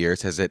couple of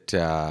years, has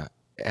the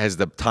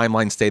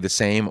timeline stayed the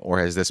same, or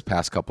has this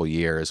past couple of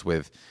years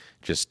with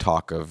just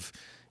talk of,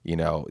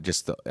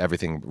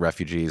 everything,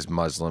 refugees,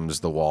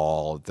 Muslims, the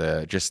wall,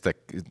 the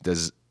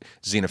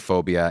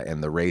xenophobia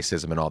and the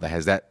racism and all that,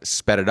 has that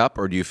sped it up,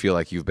 or do you feel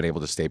like you've been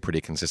able to stay pretty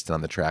consistent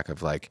on the track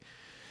of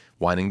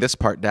winding this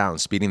part down,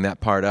 speeding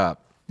that part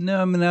up?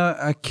 No,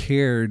 I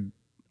cared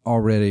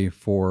already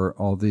for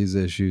all these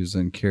issues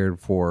and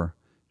cared for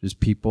just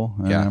people.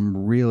 And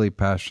I'm really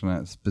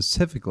passionate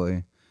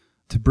specifically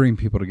to bring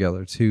people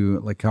together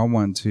too. I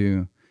want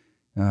to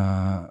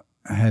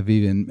have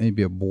even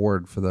maybe a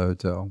board for the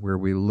hotel where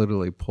we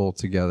literally pull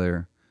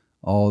together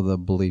all the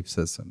belief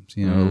systems,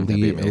 that'd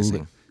be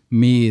amazing.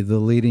 Me, the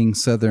leading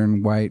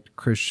Southern white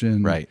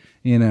Christian,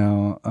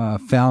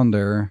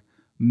 founder,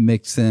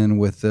 mix in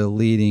with the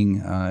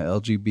leading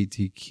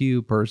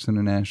LGBTQ person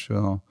in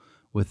Nashville,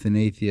 with an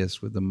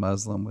atheist, with a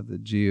Muslim, with a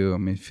Jew.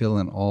 Fill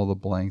in all the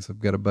blanks. I've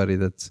got a buddy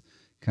that's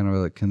kind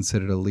of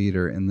considered a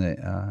leader in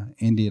the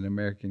Indian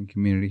American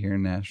community here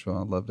in Nashville.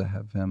 I'd love to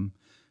have him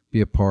be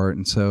a part.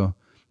 And so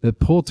they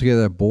pull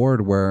together a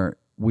board where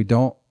we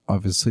don't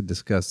obviously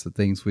discuss the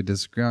things we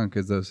disagree on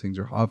because those things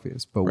are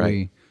obvious, but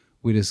Right.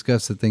 we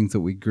discuss the things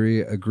that we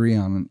agree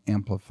on and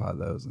amplify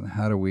those. And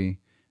how do we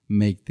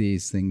make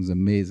these things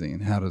amazing?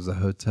 And how does a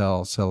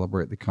hotel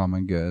celebrate the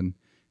common good?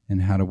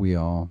 And how do we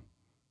all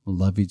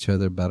love each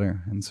other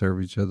better and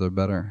serve each other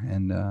better?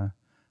 And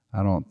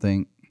I don't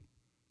think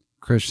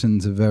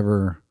Christians have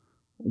ever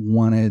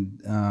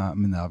wanted, I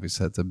mean,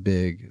 obviously that's a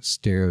big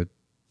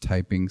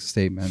stereotyping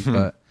statement,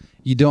 but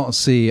you don't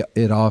see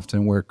it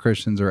often where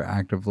Christians are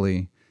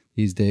actively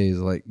these days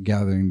like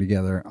gathering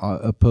together,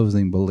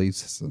 opposing belief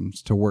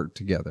systems to work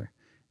together.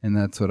 And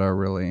that's what I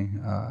really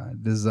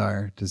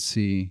desire to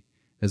see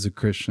as a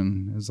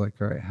Christian, is like,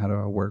 all right, how do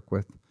I work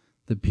with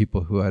the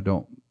people who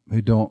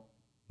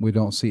we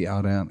don't see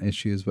out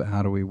issues, but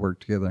how do we work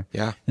together?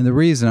 Yeah. And the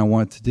reason I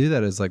want to do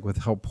that is like with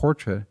Help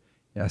Portrait,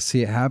 I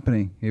see it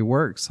happening. It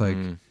works. Like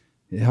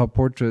Help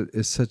Portrait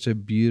is such a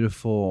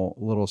beautiful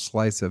little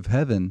slice of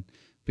heaven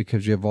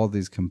because you have all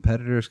these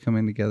competitors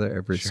coming together,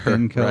 every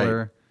skin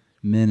color,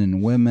 men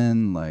and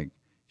women, like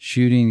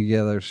shooting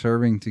together,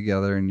 serving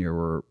together, and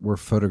we're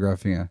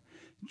photographing a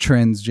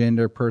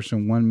transgender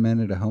person 1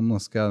 minute, a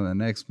homeless guy the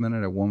next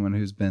minute, a woman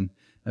who's been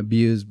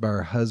abused by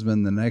her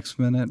husband the next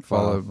minute,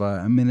 followed by,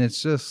 I mean,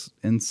 it's just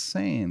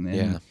insane.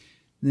 And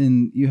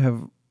then you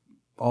have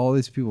all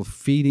these people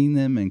feeding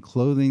them and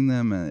clothing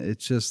them, and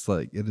it's just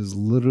like, it is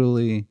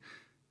literally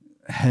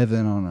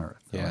heaven on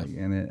earth. Yeah. Like,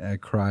 and I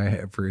cry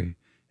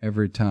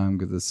every time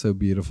because it's so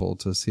beautiful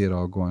to see it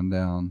all going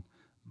down.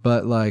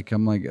 But like,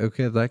 I'm like,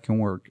 okay, if that can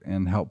work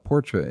and Help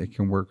Portrait, it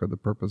can work with the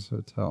Purpose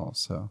Hotel.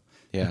 So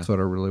that's what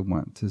I really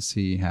want to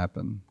see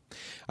happen.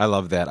 I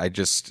love that. I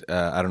just,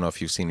 I don't know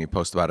if you've seen me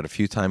post about it a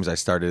few times. I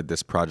started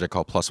this project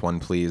called Plus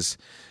One Please.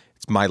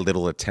 It's my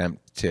little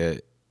attempt to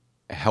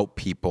help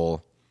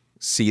people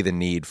see the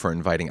need for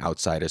inviting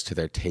outsiders to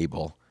their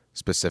table,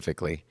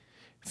 specifically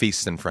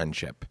feast and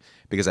friendship.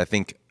 Because I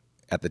think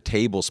at the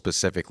table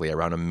specifically,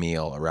 around a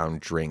meal,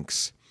 around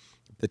drinks,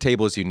 the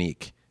table is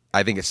unique.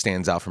 I think it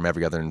stands out from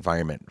every other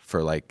environment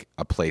for like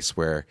a place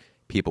where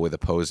people with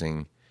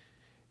opposing,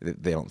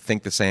 they don't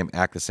think the same,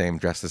 act the same,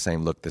 dress the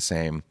same, look the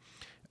same,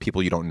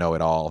 people you don't know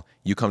at all.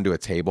 You come to a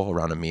table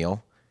around a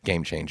meal,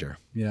 game changer.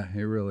 Yeah,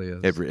 it really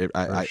is.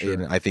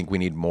 And I think we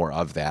need more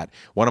of that.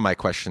 One of my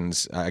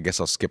questions, I guess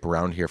I'll skip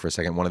around here for a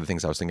second. One of the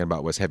things I was thinking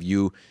about was, have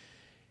you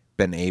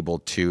been able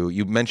to,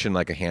 you mentioned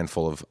like a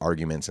handful of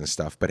arguments and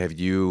stuff, but have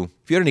you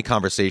had any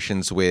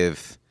conversations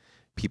with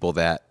people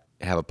that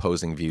have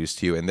opposing views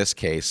to you? In this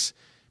case,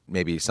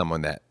 maybe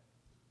someone that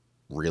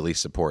really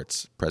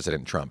supports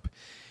President Trump.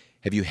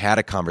 Have you had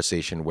a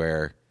conversation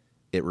where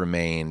it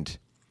remained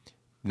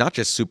not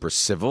just super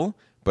civil,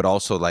 but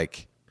also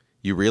like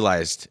you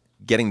realized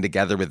getting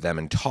together with them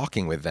and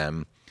talking with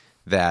them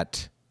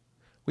that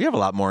we have a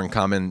lot more in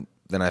common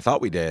than I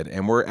thought we did.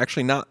 And we're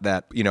actually not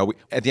that,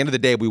 at the end of the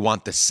day, we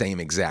want the same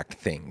exact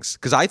things.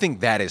 Because I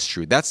think that is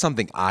true. That's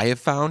something I have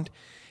found.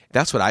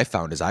 That's what I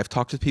found as I've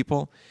talked with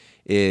people,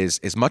 is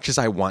as much as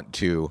I want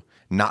to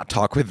not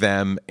talk with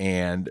them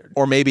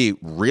or maybe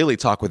really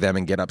talk with them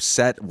and get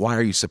upset. Why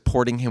are you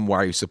supporting him? Why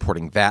are you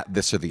supporting that,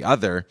 this or the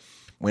other?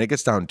 When it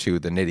gets down to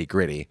the nitty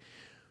gritty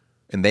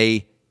and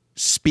they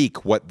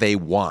speak what they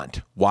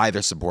want, why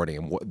they're supporting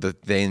him,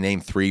 they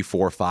name 3,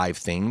 4, 5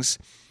 things.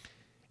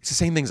 It's the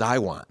same things I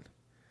want.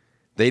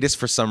 They just,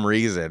 for some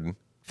reason,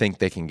 think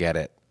they can get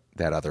it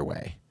that other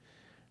way,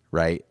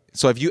 right?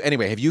 So have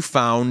you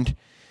found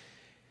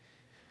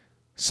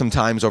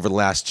sometimes over the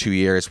last 2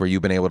 years where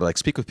you've been able to like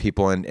speak with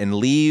people and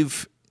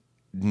leave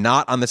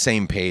not on the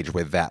same page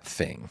with that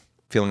thing,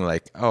 feeling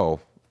like, oh,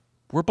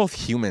 we're both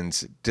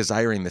humans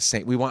desiring the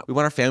same. We want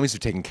our families to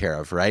be taken care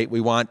of, right?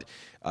 We want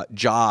a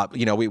job.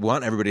 We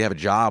want everybody to have a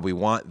job. We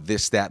want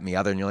this, that, and the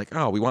other. And you're like,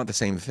 oh, we want the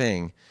same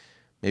thing.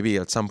 Maybe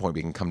at some point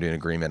we can come to an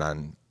agreement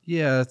on.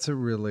 Yeah, it's a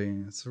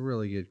really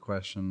good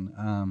question.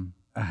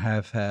 I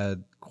have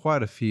had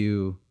quite a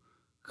few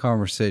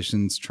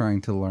conversations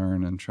trying to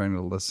learn and trying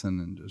to listen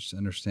and just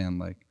understand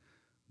like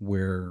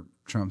where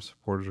Trump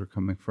supporters are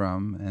coming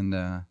from.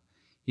 And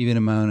even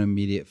in my own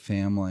immediate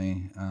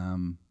family,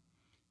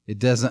 it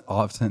doesn't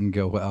often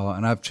go well.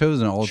 And I've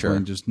chosen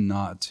ultimately just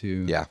not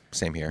to. Yeah,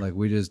 same here. Like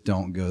we just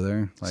don't go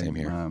there. Like same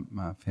here.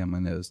 My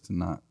family knows to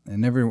not.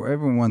 And every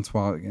once in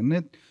a while,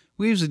 and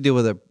we usually deal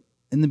with it.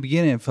 In the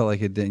beginning, it felt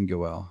like it didn't go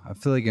well. I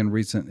feel like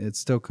it's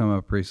still come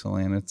up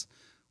recently, and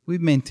we've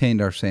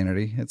maintained our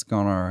sanity. It's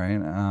gone all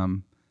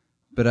right.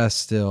 But I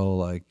still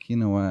like, you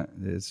know what?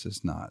 It's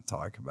just not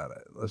talk about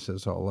it. Let's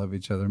just all love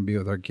each other and be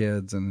with our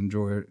kids and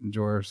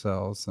enjoy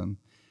ourselves. And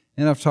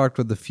I've talked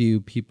with a few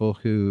people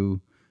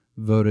who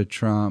voted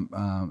Trump,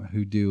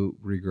 who do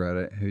regret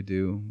it, who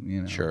do,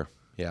 Sure.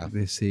 Yeah.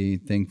 They see,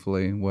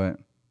 thankfully, what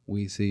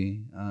we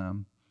see.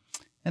 And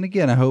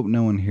again, I hope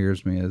no one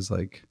hears me as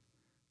like,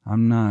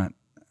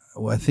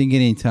 I think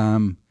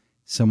anytime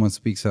someone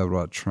speaks out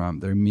about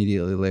Trump, they're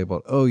immediately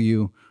labeled, oh,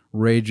 you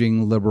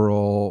raging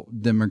liberal,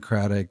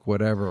 democratic,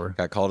 whatever.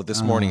 Got called it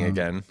this morning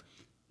again.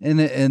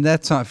 And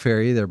that's not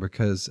fair either,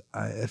 because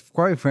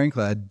quite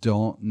frankly, I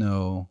don't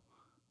know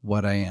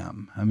what I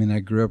am. I mean, I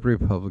grew up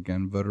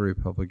Republican, voted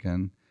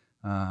Republican.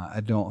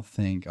 I don't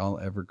think I'll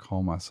ever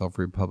call myself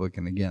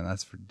Republican again.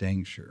 That's for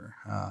dang sure.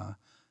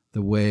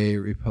 The way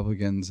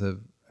Republicans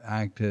have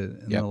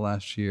acted in the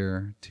last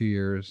year, 2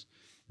 years,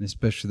 and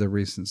especially the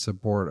recent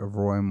support of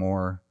Roy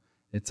Moore,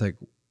 it's like,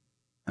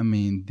 I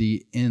mean,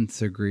 the nth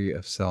degree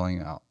of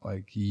selling out.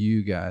 Like,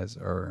 you guys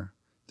are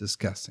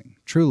disgusting.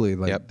 Truly,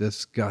 like,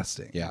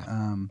 disgusting. Yeah,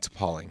 it's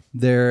appalling.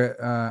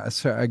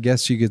 So I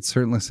guess you could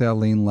certainly say I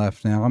lean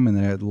left now. I mean,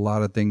 there are a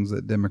lot of things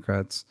that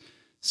Democrats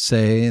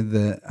say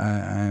that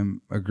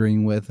I'm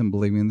agreeing with and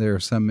believing. There are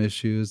some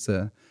issues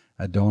that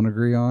I don't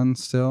agree on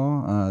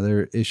still. There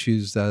are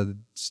issues that I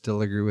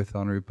still agree with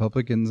on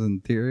Republicans in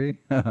theory.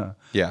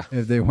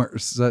 If they weren't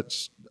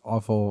such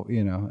awful,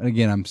 and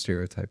again, I'm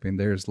stereotyping.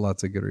 There's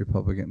lots of good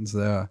Republicans.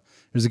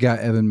 There's a guy,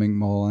 Evan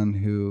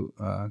McMullen, who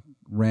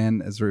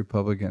ran as a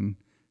Republican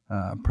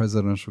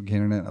presidential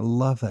candidate. I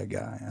love that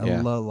guy.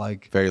 I love,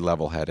 like, very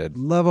level-headed,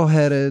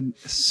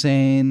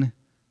 sane.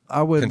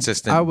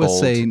 Consistent, I would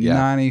bold, say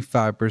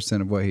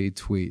 95% of what he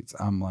tweets,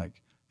 I'm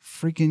like,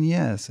 freaking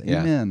yes,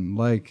 amen.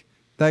 Like,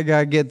 that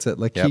guy gets it.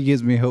 Like, he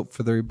gives me hope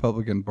for the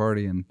Republican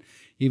Party, and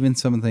even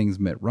some of the things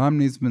Mitt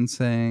Romney's been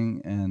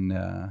saying, and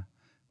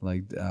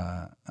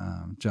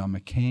John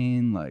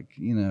McCain, like,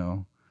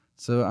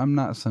 So I'm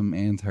not some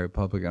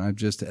anti-Republican. I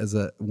just,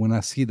 when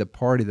I see the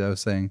party that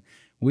was saying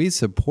we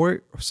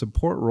support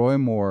Roy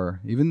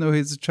Moore, even though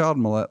he's a child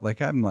molester,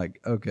 like, I'm like,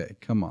 okay,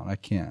 come on, I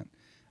can't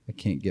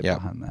get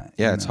behind that.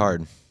 Yeah, it's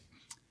hard.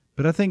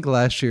 But I think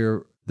last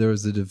year there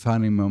was a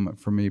defining moment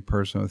for me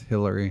personally with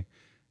Hillary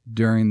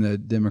during the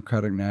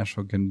Democratic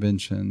National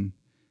Convention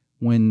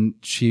when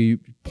she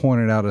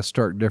pointed out a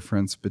stark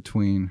difference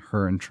between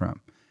her and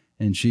Trump.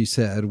 And she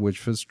said,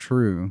 which was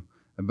true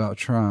about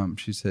Trump,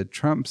 she said,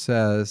 Trump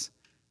says,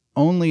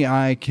 only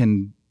I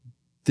can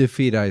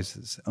defeat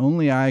ISIS.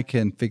 Only I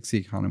can fix the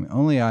economy.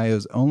 Only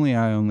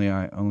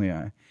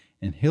I.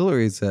 And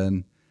Hillary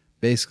said,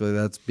 basically,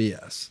 that's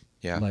BS.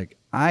 Yeah. Like,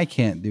 I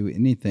can't do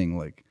anything.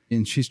 Like,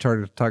 and she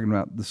started talking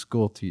about the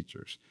school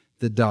teachers,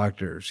 the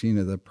doctors,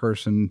 the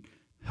person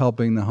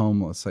helping the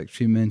homeless. Like,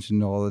 she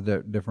mentioned all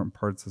the different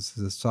parts of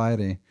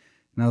society.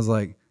 And I was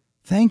like,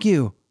 thank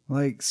you.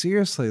 Like,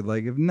 seriously,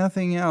 like, if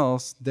nothing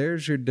else,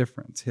 there's your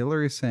difference.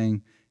 Hillary's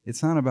saying,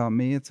 it's not about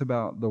me, it's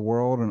about the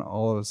world and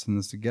all of us in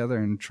this together.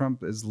 And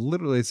Trump is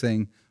literally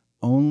saying,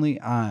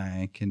 only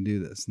I can do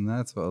this. And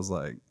that's what I was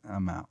like,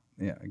 I'm out.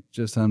 Yeah,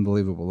 just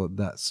unbelievable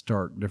that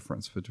stark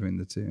difference between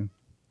the two.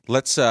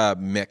 Let's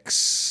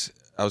mix.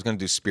 I was going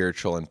to do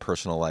spiritual and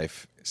personal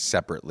life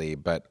separately,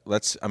 but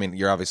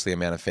you're obviously a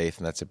man of faith,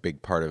 and that's a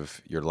big part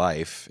of your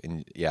life.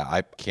 And yeah,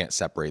 I can't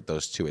separate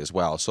those two as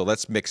well. So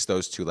let's mix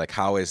those two. Like,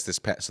 how is this?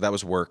 So that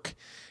was work,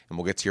 and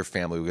we'll get to your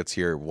family, we'll get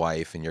to your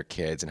wife and your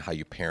kids and how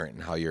you parent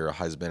and how you're a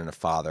husband and a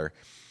father.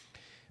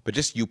 But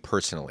just you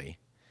personally,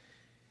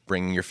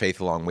 bringing your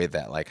faith along with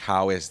that. Like,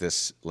 how has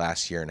this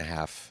last year and a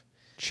half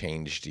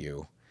changed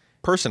you?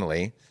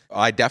 Personally,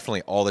 I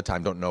definitely all the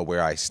time don't know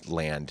where I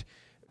land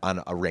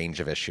on a range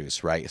of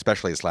issues, right?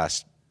 Especially this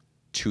last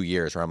 2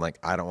 years where I'm like,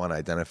 I don't want to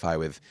identify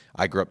with,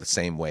 I grew up the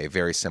same way,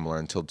 very similar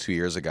until 2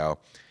 years ago.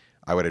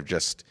 I would have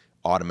just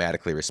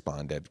automatically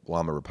responded,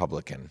 well, I'm a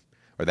Republican,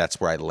 or that's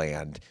where I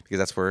land, because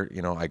that's where,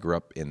 I grew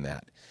up in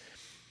that.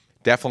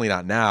 Definitely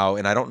not now,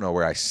 and I don't know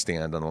where I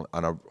stand on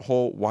a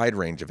whole wide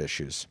range of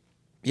issues.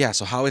 Yeah,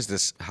 so how has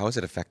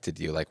it affected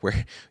you? Like,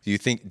 where do you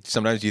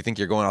think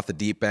you're going off the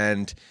deep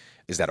end?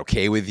 Is that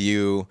okay with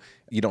you?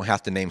 You don't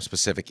have to name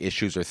specific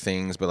issues or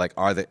things, but like,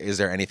 is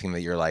there anything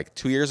that you're like,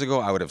 2 years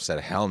ago, I would have said,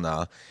 hell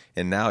no.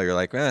 And now you're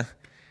like, it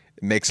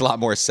makes a lot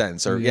more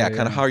sense. Or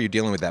kind of how are you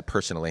dealing with that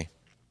personally?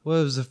 Well,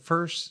 it was the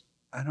first,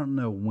 I don't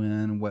know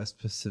when, what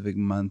specific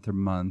month or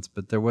months,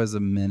 but there was a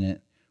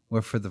minute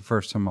where for the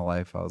first time in my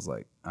life, I was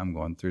like, I'm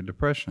going through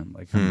depression.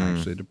 Like, I'm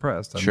actually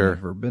depressed. I've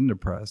never been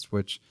depressed,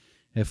 which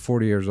at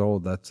 40 years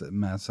old, that's a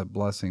massive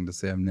blessing to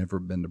say I've never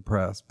been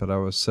depressed. But I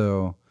was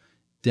so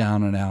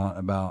down and out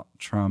about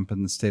Trump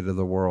and the state of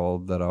the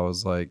world that I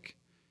was like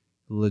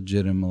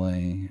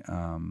legitimately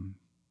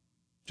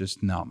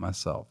just not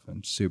myself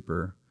and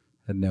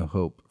had no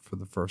hope for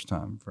the first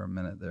time for a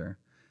minute there.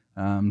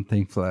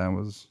 Thankfully, I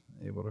was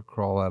able to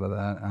crawl out of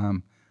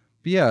that.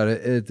 But yeah,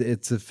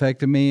 it's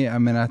affected me. I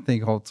mean, I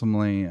think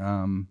ultimately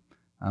I'm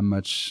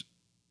much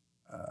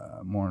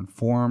more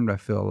informed. I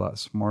feel a lot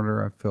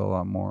smarter. I feel a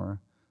lot more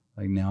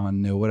like now I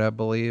know what I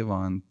believe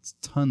on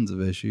tons of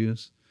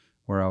issues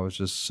where I was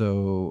just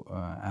so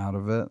out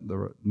of it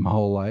my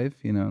whole life,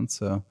 and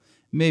so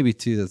maybe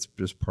too that's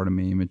just part of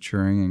me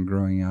maturing and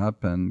growing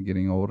up and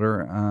getting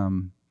older.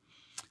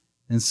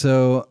 And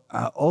so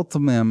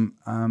ultimately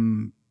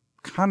I'm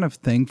kind of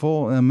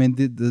thankful. I mean,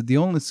 the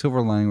only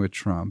silver lining with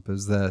Trump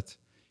is that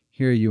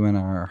here you and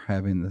I are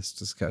having this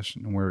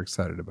discussion and we're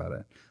excited about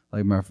it.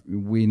 Like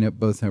we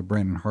both know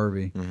Brandon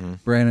Harvey. Mm-hmm.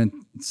 Brandon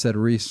said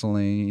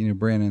recently,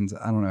 Brandon's,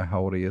 I don't know how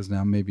old he is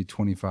now, maybe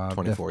 25.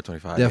 24,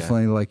 25.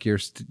 Definitely like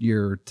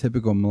your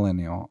typical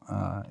millennial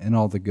in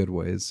all the good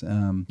ways.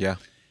 Yeah.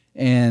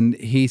 And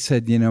he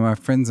said, my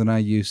friends and I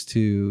used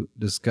to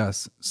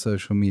discuss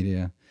social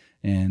media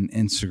and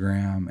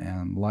Instagram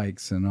and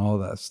likes and all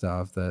that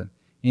stuff that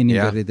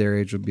anybody their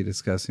age would be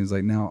discussing. He's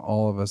like, now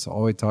all of us,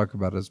 all we talk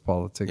about is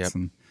politics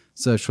and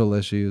social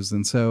issues.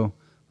 And so,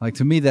 like,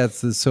 to me,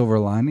 that's the silver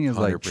lining is 100%.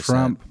 Like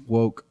Trump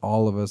woke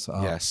all of us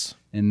up. Yes.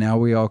 And now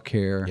we all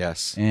care.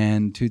 Yes.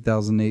 And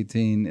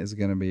 2018 is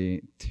going to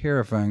be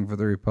terrifying for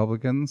the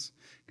Republicans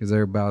because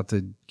they're about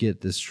to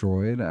get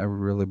destroyed, I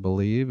really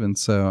believe. And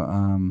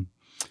so,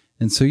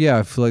 yeah,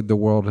 I feel like the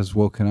world has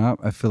woken up.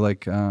 I feel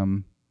like,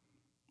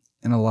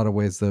 in a lot of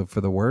ways, though, for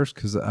the worst,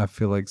 because I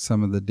feel like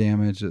some of the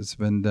damage that's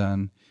been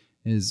done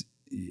is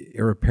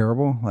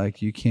irreparable. Like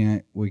we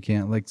can't,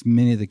 like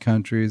many of the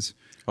countries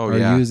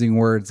are using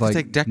words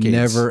like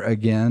never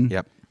again.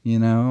 Yep. We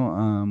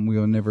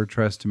will never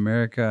trust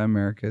America.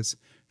 America's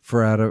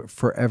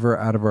forever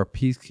out of our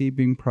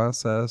peacekeeping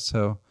process.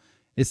 So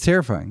it's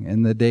terrifying.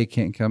 And the day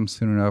can't come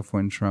soon enough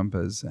when Trump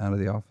is out of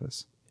the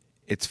office.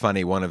 It's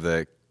funny. One of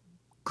the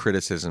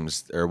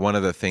criticisms or one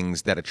of the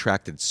things that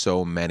attracted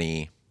so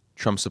many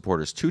Trump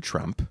supporters to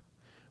Trump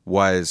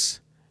was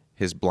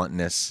his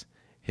bluntness,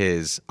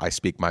 his I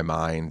speak my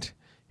mind,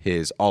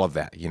 his all of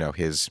that,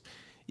 his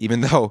even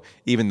though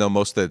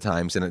most of the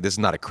times, and this is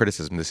not a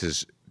criticism, this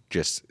is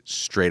just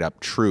straight up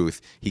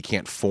truth, he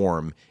can't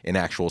form an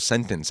actual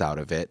sentence out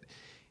of it.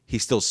 He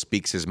still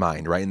speaks his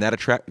mind, right? And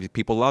that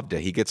people loved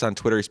it. He gets on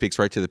Twitter, he speaks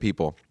right to the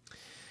people.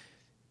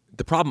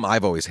 The problem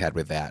I've always had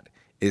with that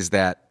is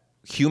that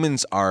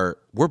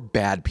we're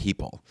bad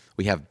people.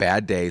 We have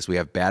bad days, we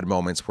have bad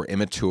moments, we're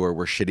immature,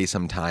 we're shitty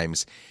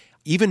sometimes.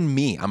 Even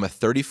me, I'm a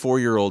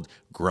 34-year-old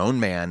grown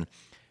man,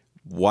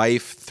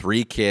 wife,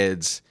 3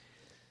 kids.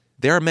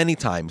 There are many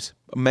times,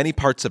 many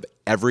parts of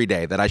every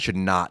day that I should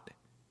not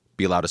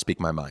be allowed to speak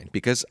my mind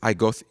because I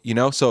go,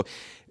 so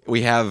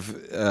we have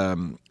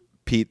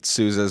Pete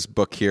Souza's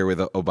book here with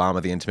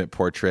Obama, The Intimate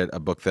Portrait, a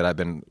book that I've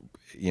been,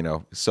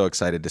 so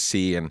excited to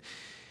see. And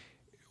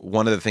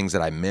one of the things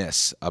that I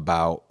miss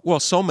about,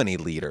 so many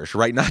leaders,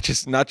 right? Not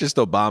just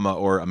Obama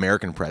or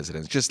American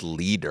presidents, just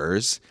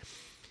leaders,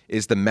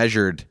 is the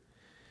measured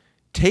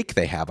take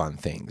they have on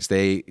things.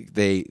 They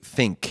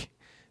think,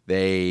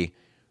 they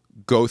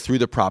go through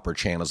the proper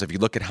channels. If you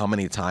look at how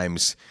many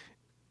times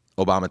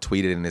Obama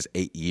tweeted in his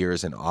 8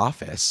 years in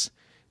office,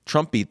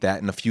 Trump beat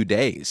that in a few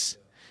days.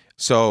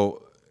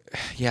 So,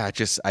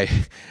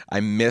 I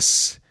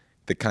miss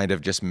the kind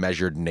of just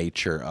measured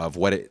nature of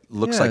what it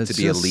looks like to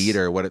be a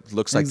leader, what it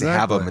looks like to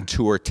have a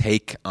mature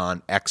take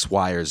on X,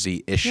 Y, or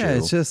Z issue. Yeah,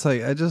 it's just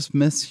like, I just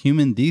miss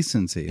human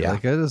decency. Yeah.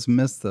 Like, I just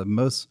miss the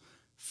most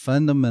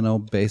fundamental,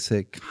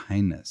 basic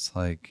kindness.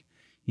 Like,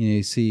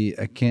 you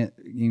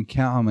can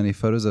count how many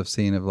photos I've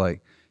seen of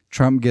like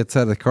Trump gets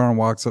out of the car and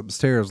walks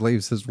upstairs,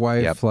 leaves his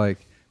wife like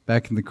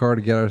back in the car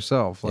to get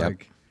herself.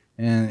 Like,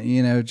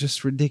 and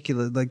just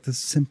ridiculous, like the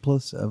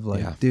simplest of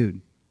like,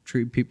 dude,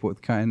 treat people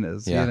with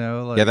kindness,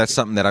 that's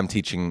something that I'm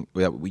teaching,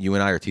 that you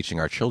and I are teaching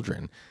our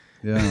children.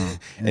 Yeah.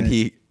 And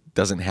he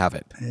doesn't have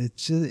it.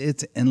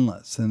 It's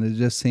endless. And it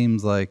just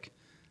seems like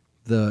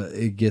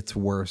it gets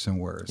worse and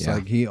worse. Yeah.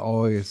 Like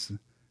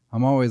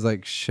I'm always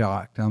like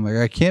shocked. I'm like,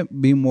 I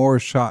can't be more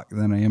shocked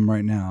than I am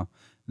right now.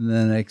 And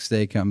then the next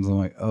day comes, I'm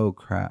like, oh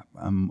crap,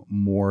 I'm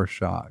more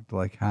shocked.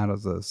 Like, how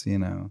does this,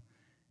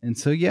 And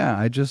so,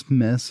 I just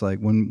miss, like,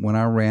 when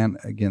I ran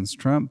against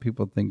Trump,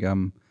 people think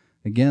I'm,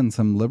 again,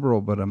 some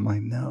liberal, but I'm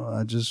like, no,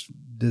 I just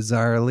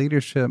desire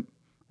leadership.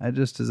 I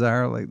just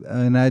desire,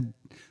 and I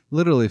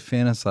literally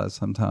fantasize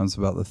sometimes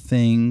about the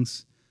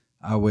things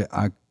I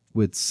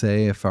would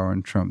say if I were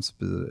in Trump's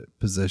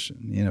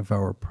position, if I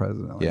were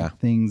president. Like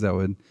things I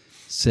would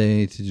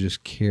say to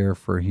just care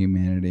for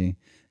humanity.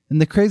 And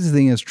the crazy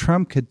thing is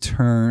Trump could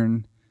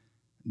turn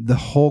the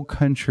whole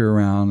country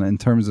around in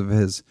terms of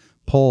his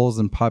polls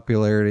and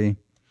popularity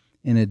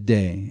in a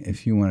day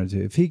if he wanted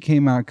to. If he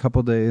came out a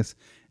couple days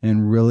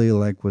and really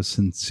with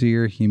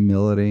sincere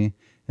humility,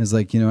 is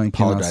like, and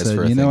came out and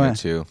said,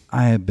 what?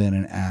 I have been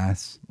an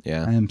ass.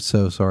 Yeah. I am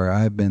so sorry.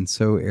 I have been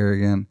so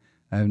arrogant.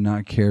 I have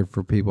not cared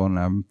for people, and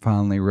I'm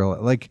finally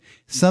realized,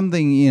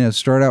 something,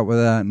 start out with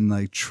that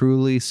and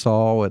truly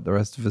saw what the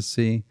rest of us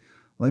see.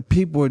 Like,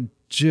 people would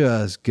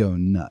just go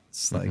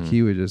nuts. Like,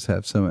 he would just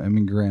have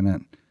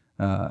granted,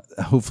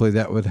 hopefully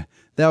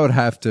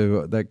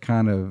that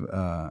kind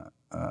of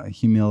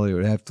humility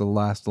would have to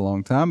last a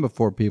long time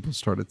before people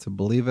started to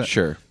believe it.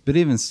 Sure. But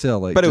even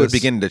still, but it would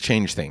begin to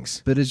change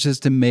things. But it's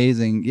just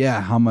amazing,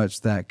 how much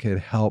that could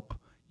help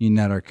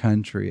unite our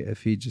country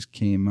if he just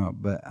came up.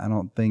 But I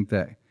don't think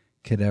that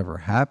could ever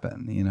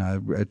happen.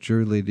 I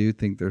truly do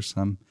think there's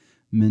some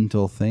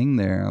mental thing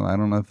there. I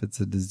don't know if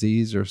it's a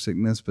disease or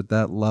sickness, but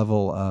that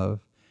level of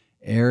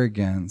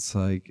arrogance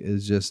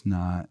is just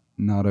not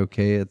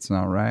okay. It's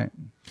not right.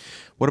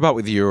 What about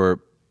with your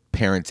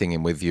parenting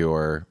and with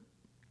your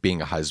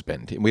being a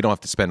husband? We don't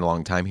have to spend a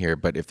long time here,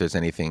 but if there's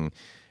anything,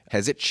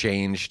 has it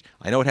changed?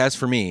 I know it has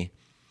for me,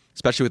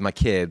 especially with my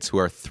kids who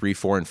are 3,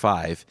 4, and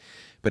 5.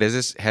 But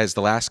has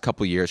the last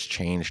couple of years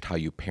changed how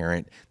you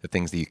parent, the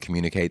things that you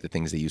communicate, the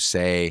things that you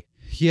say?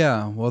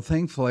 Yeah, well,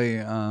 thankfully,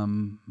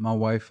 my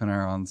wife and I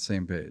are on the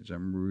same page.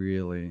 I'm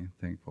really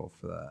thankful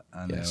for that.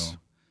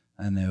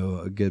 I know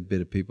a good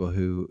bit of people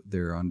who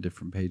they're on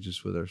different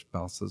pages with their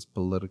spouses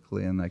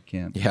politically, and I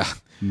can't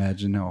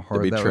imagine how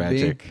hard that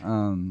tragic.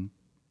 would be.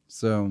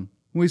 So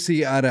we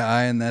see eye to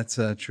eye, and that's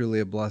truly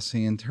a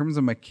blessing. In terms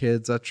of my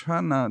kids, I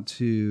try not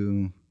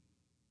to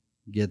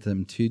get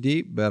them too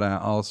deep, but I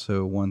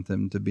also want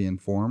them to be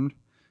informed.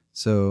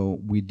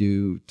 So we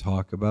do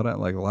talk about it.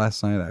 Like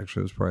last night,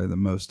 actually, was probably the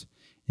most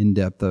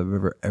in-depth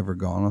I've ever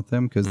gone with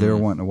them, because they were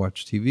wanting to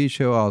watch a TV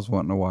show. I was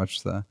wanting to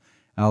watch the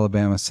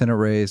Alabama Senate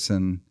race,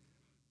 and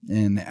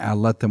I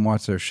let them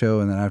watch their show,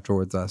 and then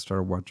afterwards I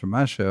started watching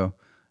my show,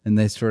 and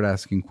they started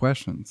asking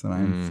questions, and I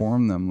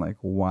informed them like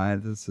why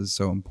this is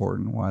so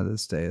important, why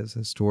this day is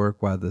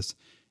historic, why this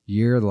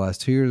year, the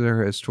last 2 years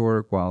are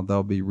historic, while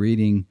they'll be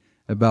reading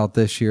about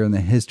this year in the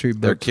history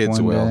books. Their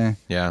kids one will. day.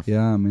 Yeah.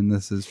 I mean,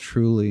 this is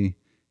truly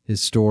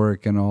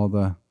historic in all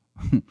the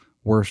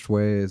worst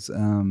ways.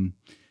 And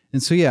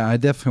so, I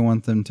definitely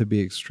want them to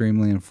be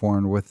extremely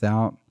informed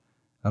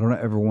I don't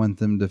ever want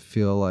them to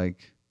feel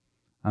like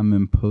I'm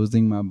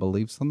imposing my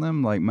beliefs on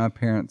them. Like my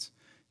parents,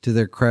 to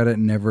their credit,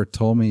 never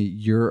told me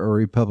you're a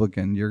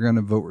Republican, you're going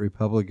to vote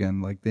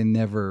Republican. Like they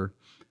never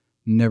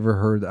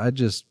heard. I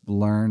just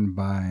learned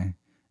by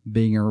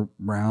being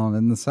around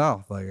in the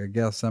South. Like, I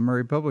guess I'm a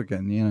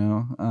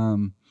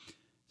Republican,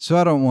 So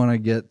I don't want to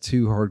get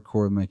too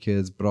hardcore with my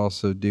kids, but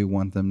also do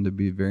want them to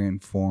be very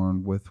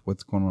informed with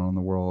what's going on in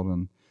the world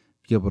and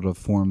be able to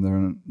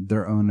form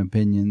their own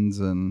opinions.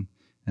 And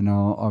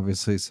I'll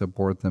obviously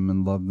support them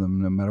and love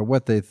them no matter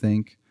what they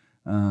think.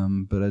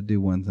 But I do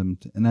want them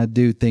to, and I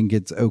do think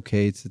it's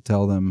okay to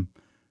tell them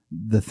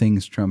the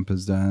things Trump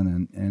has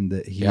done and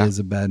that he is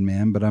a bad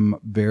man. But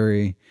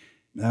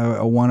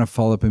I want to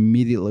follow up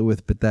immediately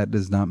with, but that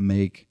does not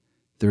make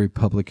the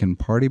Republican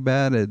Party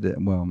bad. The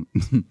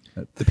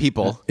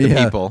people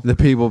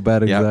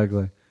bad.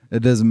 Exactly.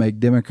 It doesn't make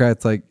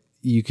Democrats, like,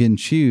 you can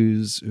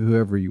choose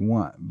whoever you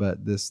want,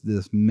 but this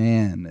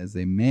man as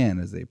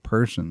a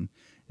person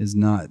is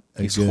not.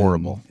 He's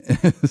horrible.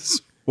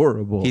 It's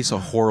horrible. He's a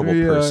horrible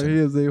person. He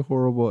is a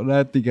horrible, and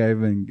I think I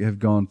even have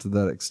gone to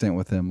that extent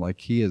with him.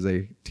 Like, he is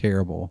a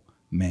terrible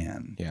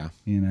man. Yeah.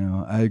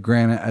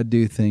 I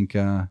do think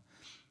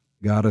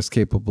God is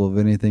capable of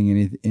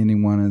anything.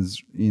 Anyone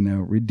is,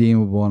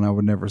 redeemable. And I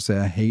would never say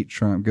I hate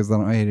Trump, because I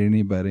don't hate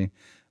anybody.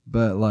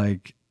 But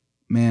like,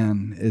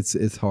 man,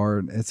 it's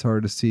hard. It's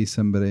hard to see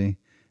somebody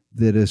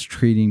that is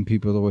treating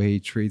people the way he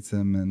treats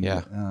them, and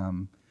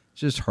it's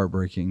just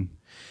heartbreaking.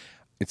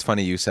 It's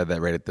funny you said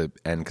that right at the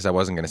end, because I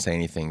wasn't going to say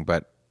anything,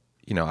 but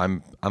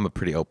I'm a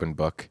pretty open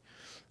book.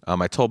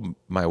 I told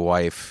my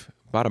wife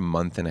about a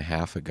month and a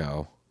half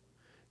ago,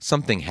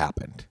 something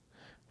happened.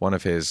 One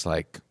of his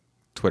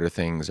Twitter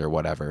things or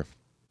whatever.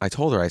 I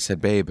told her, I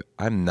said, babe,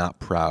 I'm not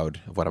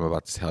proud of what I'm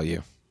about to tell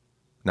you.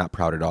 Not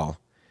proud at all.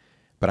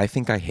 But I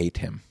think I hate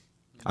him.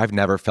 I've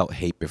never felt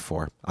hate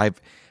before.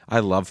 I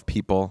love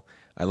people.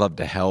 I love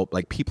to help.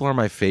 Like, people are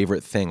my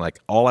favorite thing. Like,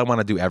 all I want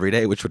to do every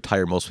day, which would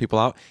tire most people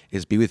out,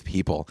 is be with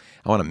people.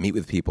 I want to meet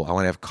with people. I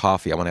want to have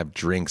coffee. I want to have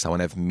drinks. I want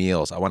to have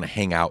meals. I want to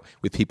hang out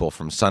with people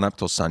from sunup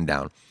till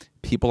sundown.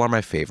 People are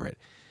my favorite.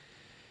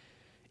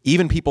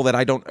 Even people that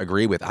I don't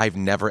agree with, I've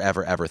never,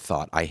 ever, ever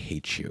thought, I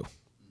hate you.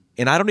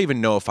 And I don't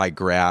even know if I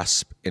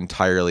grasp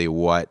entirely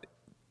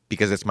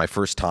because it's my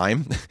first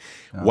time,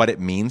 what it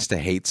means to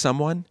hate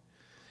someone.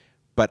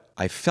 But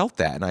I felt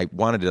that, and I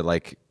wanted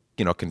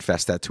to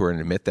confess that to her and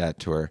admit that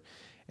to her.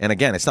 And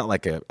again, it's not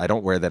like I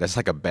don't wear that as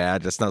like a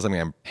badge. That's not something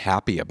I'm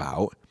happy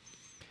about.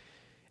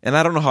 And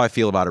I don't know how I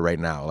feel about it right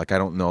now. Like, I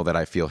don't know that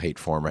I feel hate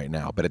for him right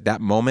now. But at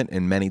that moment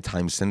and many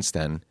times since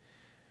then,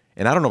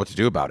 and I don't know what to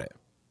do about it.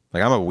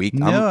 Like,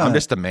 I'm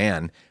just a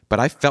man, but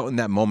I felt in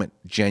that moment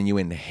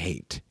genuine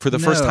hate for the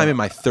first time in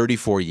my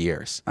 34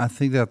 years. I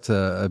think that's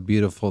a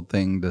beautiful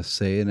thing to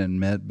say and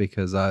admit,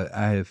 because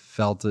I have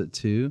felt it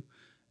too.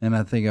 And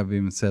I think I've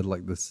even said,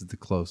 like, this is the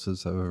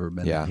closest I've ever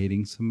been to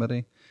hating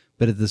somebody.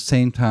 But at the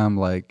same time,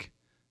 like,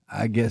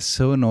 I get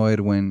so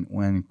annoyed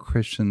when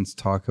Christians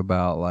talk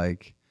about,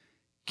 like,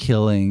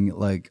 killing,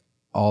 like,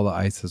 all the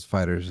ISIS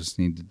fighters just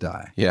need to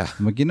die. Yeah.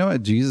 I'm like, you know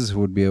what? Jesus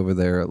would be over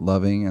there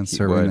loving and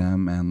serving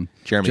them. And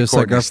Jeremy just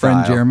Courtney like our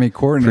friend style. Jeremy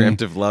Courtney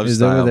Preemptive love is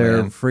style, over there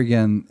man.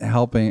 friggin'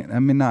 helping. I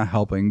mean, not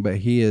helping, but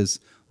he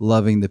is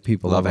loving the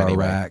people of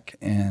Iraq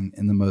and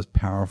in the most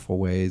powerful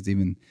ways.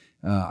 Even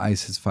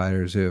ISIS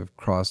fighters who have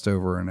crossed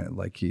over in it,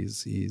 like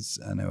he's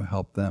I know,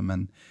 helped them.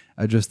 And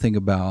I just think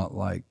about,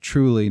 like,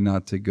 truly,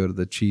 not to go to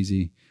the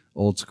cheesy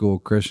old school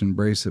Christian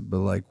bracelet, but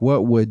like,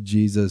 what would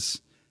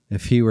Jesus,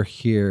 if he were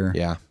here,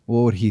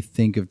 what would he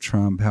think of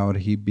Trump? How would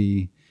he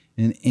be?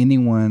 And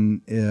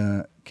anyone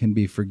can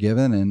be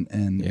forgiven,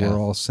 and we're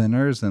all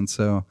sinners. And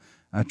so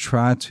I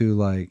try to,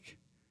 like,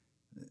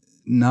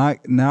 not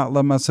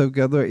let myself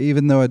go there,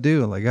 even though I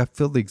do. Like, I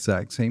feel the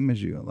exact same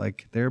as you.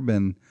 Like, there have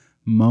been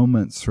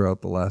moments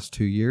throughout the last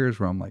 2 years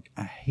where I'm like,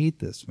 I hate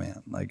this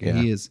man. Like,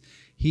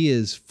 he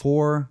is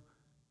for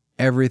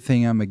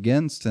everything I'm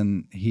against,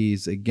 and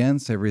he's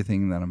against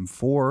everything that I'm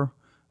for.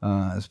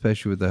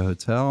 especially with the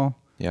hotel.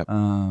 Yep.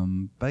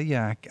 But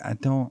yeah, I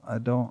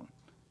don't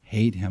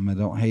hate him. I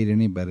don't hate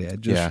anybody. I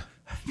just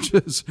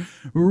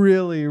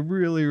really,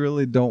 really,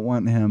 really don't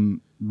want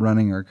him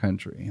running our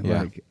country.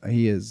 Yeah. Like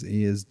he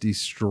is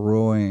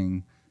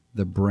destroying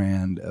the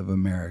brand of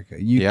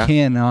America. You Yeah.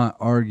 cannot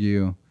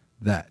argue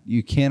that.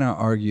 You cannot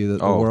argue that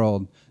the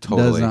world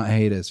does not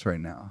hate us right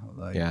now.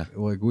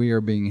 Like we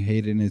are being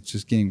hated, and it's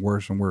just getting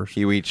worse and worse.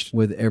 He reached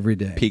with every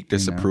day peak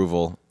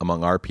disapproval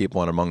among our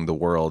people and among the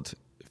world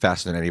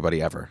faster than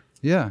anybody ever.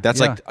 Yeah. That's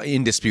like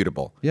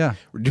indisputable. Yeah.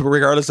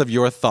 Regardless of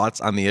your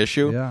thoughts on the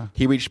issue,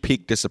 he reached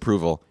peak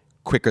disapproval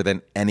quicker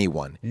than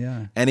anyone.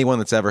 Yeah. Anyone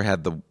that's ever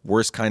had the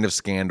worst kind of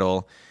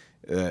scandal,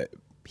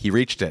 he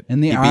reached it.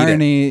 And the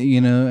irony,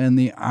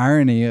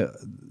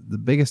 the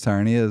biggest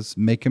irony is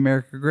make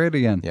America great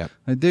again. Yeah.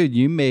 Like, dude,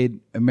 you made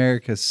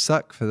America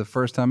suck for the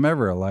first time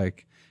ever.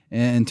 Like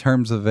in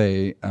terms of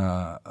a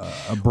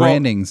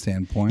branding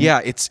standpoint.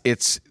 Yeah,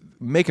 it's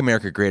make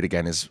America great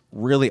again is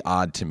really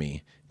odd to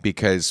me,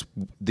 because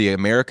the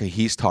America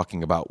he's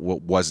talking about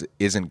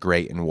isn't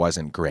great and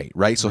wasn't great,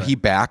 right? So he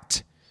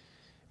backed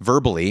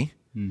verbally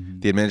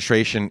the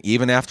administration,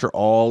 even after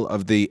all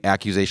of the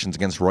accusations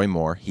against Roy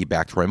Moore. He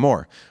backed Roy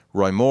Moore.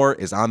 Roy Moore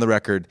is on the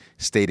record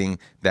stating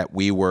that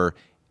we were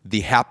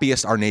the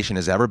happiest our nation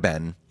has ever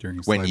been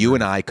when you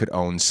and I could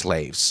own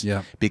slaves,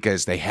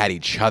 because they had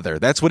each other.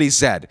 That's what he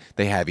said.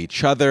 They have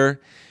each other.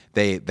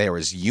 There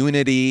was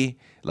unity.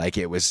 Like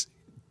it was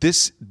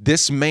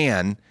this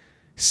man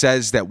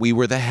says that we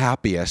were the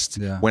happiest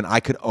when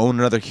I could own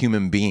another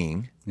human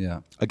being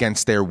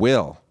against their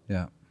will.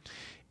 Yeah.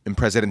 And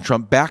President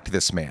Trump backed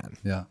this man.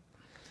 Yeah.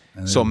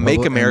 So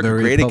make America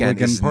great again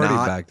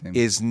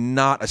is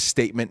not a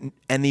statement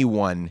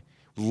anyone,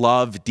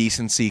 love,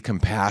 decency,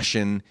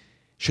 compassion,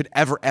 should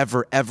ever,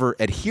 ever, ever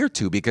adhere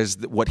to, because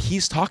what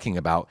he's talking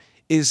about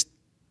is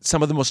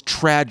some of the most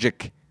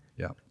tragic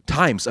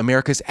times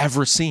America's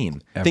ever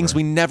seen. Things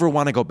we never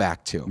want to go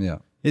back to. Yeah.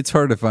 It's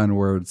hard to find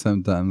words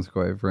sometimes,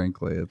 quite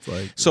frankly. It's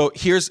like, so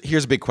here's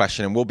a big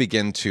question, and we'll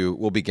begin to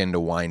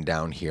wind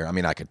down here. I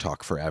mean, I could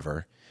talk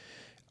forever.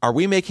 Are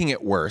we making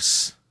it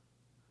worse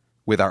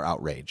with our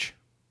outrage?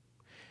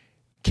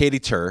 Katie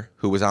Tur,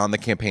 who was on the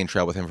campaign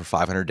trail with him for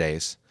 500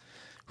 days,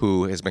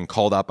 who has been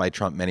called out by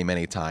Trump many,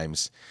 many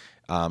times.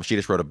 She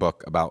just wrote a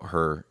book about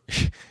her,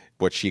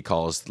 what she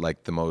calls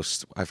like the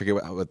most, I forget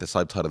what the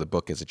subtitle of the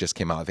book is. It just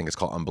came out. I think it's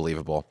called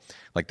Unbelievable,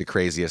 like the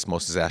craziest,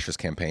 most disastrous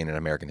campaign in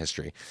American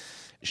history.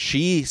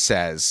 She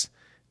says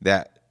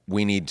that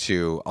we need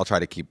to, I'll try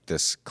to keep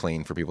this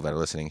clean for people that are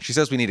listening. She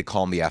says we need to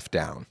calm the F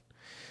down.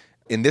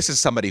 And this is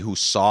somebody who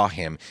saw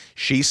him.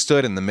 She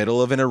stood in the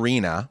middle of an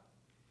arena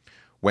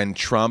when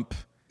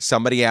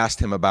somebody asked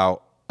him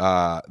about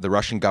the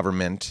Russian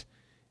government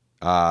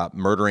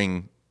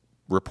murdering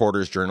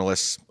reporters,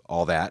 journalists,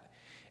 all that.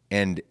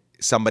 And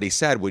somebody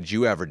said, would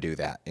you ever do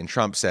that? And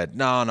Trump said,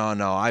 no,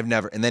 I've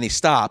never. And then he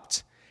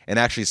stopped and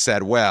actually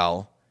said,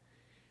 well,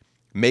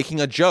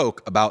 making a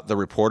joke about the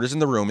reporters in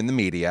the room in the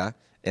media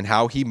and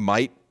how he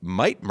might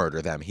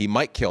murder them. He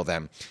might kill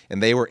them.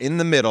 And they were in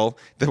the middle.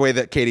 The way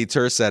that Katie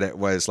Tur said it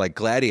was like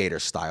gladiator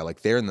style.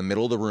 Like they're in the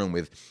middle of the room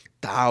with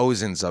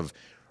thousands of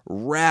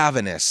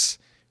ravenous,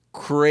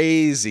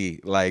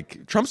 crazy,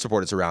 like Trump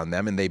supporters around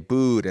them. And they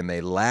booed and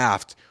they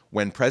laughed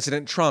when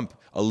President Trump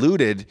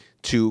alluded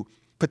to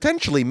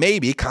potentially,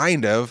 maybe,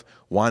 kind of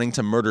wanting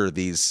to murder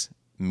these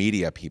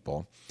media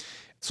people.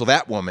 So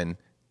that woman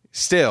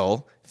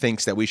still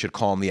thinks that we should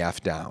calm the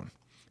F down,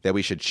 that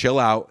we should chill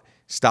out,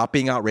 stop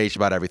being outraged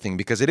about everything,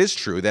 because it is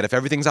true that if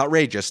everything's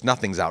outrageous,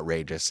 nothing's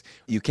outrageous.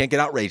 You can't get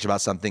outraged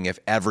about something if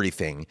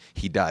everything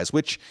he does,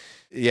 which,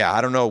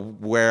 I don't know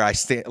where I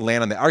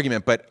land on the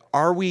argument, but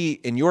are we,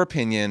 in your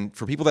opinion,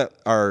 for people that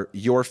are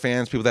your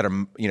fans, people that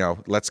are,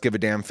 let's give a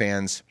damn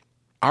fans,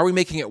 are we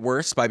making it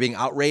worse by being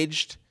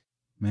outraged?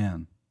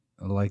 Man,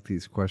 I like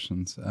these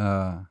questions.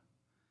 I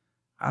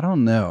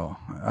don't know.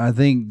 I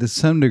think to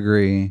some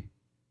degree,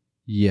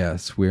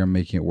 yes, we are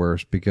making it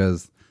worse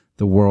because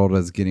the world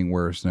is getting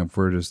worse. And if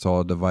we're just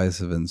all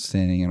divisive and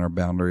standing in our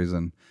boundaries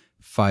and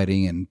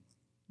fighting and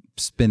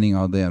spending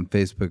all day on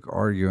Facebook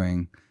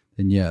arguing,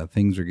 then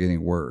things are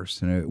getting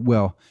worse. And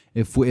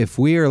if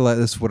we are like,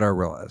 this is what I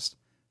realized.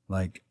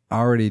 Like, I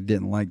already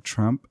didn't like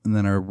Trump, and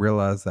then I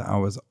realized that I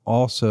was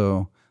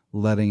also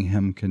letting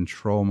him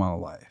control my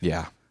life.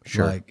 Yeah,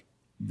 sure.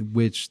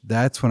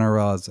 That's when I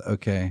realized,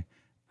 okay,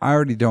 I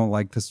already don't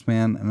like this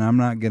man, and I'm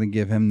not going to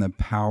give him the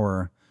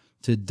power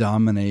to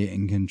dominate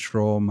and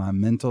control my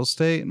mental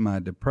state, my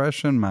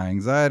depression, my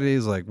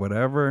anxieties, like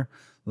whatever.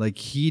 Like,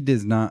 he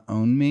does not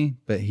own me,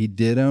 but he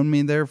did own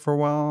me there for a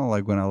while.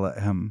 Like, when I let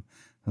him,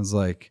 I was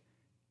like,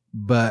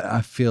 but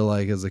I feel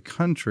like as a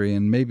country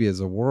and maybe as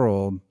a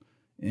world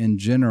in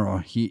general,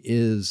 he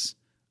is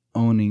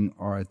owning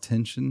our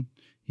attention.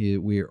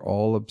 We are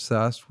all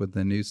obsessed with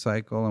the news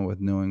cycle and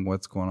with knowing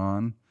what's going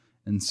on.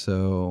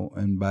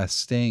 And by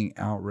staying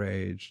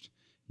outraged,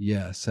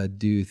 yes, I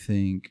do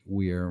think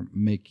we are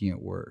making it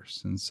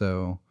worse. And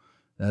so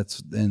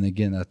that's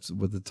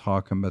what the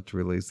talk I'm about to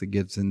release, it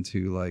gets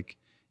into like,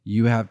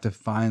 you have to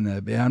find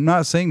that. I'm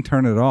not saying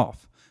turn it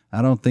off.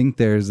 I don't think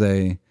there's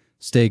a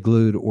stay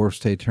glued or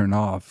stay turned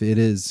off. It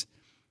is,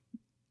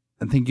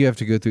 I think you have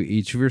to go through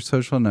each of your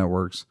social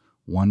networks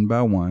one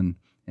by one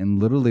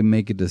and literally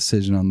make a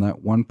decision on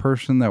that one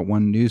person, that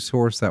one news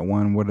source, that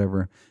one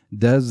whatever.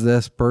 Does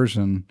this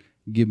person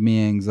give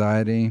me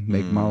anxiety,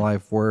 make my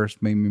life worse,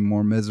 make me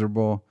more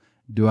miserable?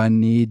 Do I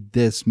need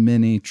this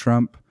many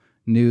Trump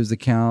news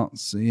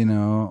accounts?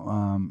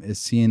 Is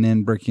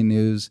CNN breaking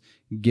news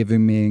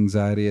giving me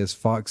anxiety? Is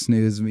Fox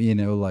News,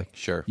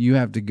 Sure. You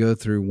have to go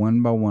through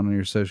one by one on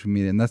your social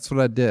media. And that's what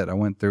I did. I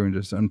went through and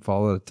just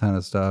unfollowed a ton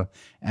of stuff,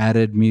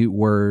 added mute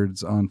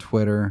words on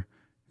Twitter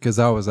because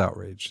I was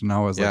outraged and I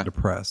was like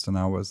depressed and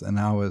I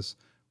was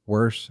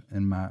worse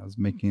and I was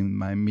making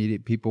my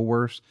immediate people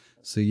worse.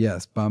 So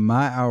yes, by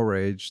my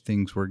outrage,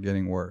 things were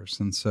getting worse.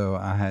 And so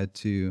I had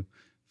to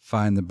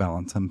find the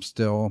balance. I'm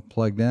still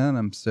plugged in.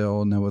 I'm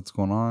still know what's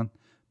going on,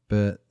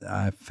 but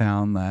I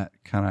found that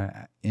kind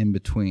of in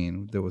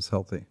between that was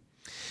healthy.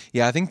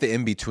 Yeah, I think the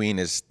in between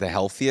is the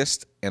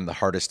healthiest and the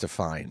hardest to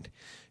find,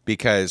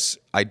 because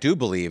I do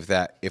believe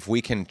that if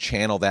we can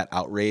channel that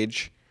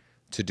outrage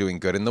to doing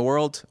good in the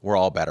world, we're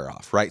all better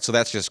off, right? So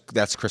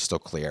that's crystal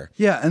clear.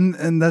 Yeah,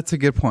 and that's a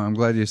good point. I'm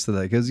glad you said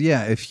that, because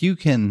if you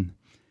can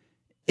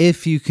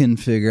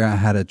figure out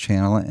how to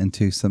channel it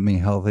into something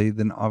healthy,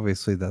 then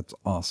obviously that's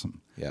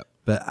awesome. Yeah.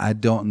 But I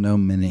don't know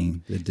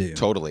many that do.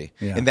 Totally.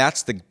 Yeah. And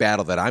that's the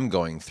battle that I'm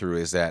going through,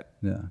 is that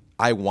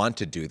I want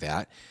to do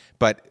that.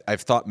 But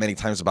I've thought many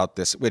times about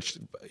this, which,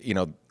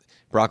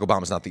 Barack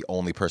Obama's not the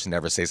only person to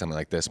ever say something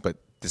like this, but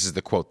this is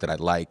the quote that I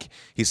like.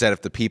 He said,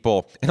 if the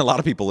people, and a lot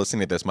of people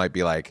listening to this might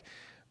be like,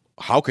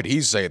 how could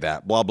he say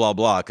that? Blah, blah,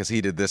 blah, because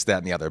he did this, that,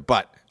 and the other.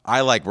 But I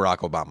like Barack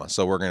Obama,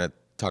 so we're going to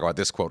talk about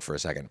this quote for a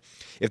second.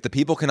 If the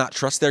people cannot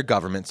trust their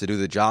government to do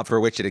the job for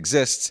which it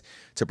exists,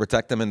 to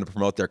protect them and to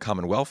promote their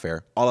common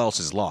welfare, all else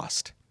is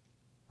lost,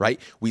 right?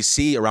 We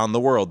see around the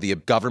world the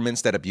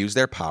governments that abuse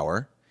their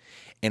power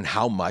and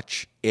how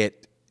much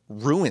it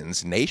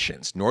ruins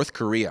nations. North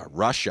Korea,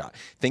 Russia.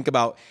 Think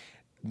about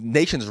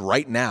nations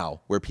right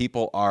now where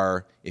people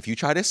are, if you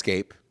try to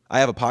escape, I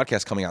have a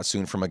podcast coming out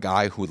soon from a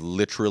guy who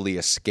literally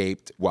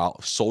escaped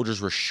while soldiers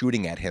were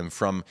shooting at him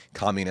from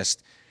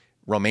communist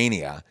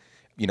Romania,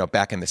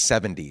 back in the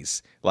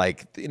 70s.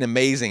 Like an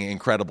amazing,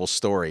 incredible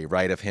story,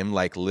 right? Of him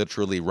like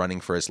literally running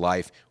for his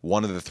life.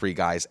 One of the 3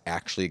 guys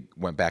actually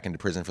went back into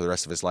prison for the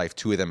rest of his life.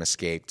 2 of them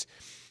escaped.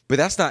 But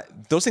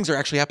those things are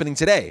actually happening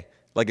today.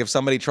 Like if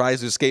somebody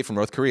tries to escape from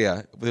North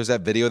Korea, there's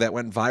that video that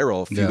went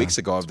viral a few weeks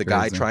ago of the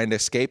guy trying to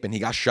escape, and he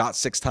got shot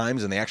 6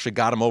 times and they actually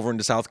got him over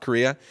into South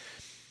Korea.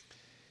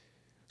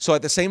 So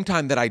at the same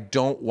time that I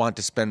don't want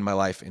to spend my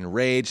life in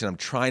rage, and I'm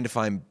trying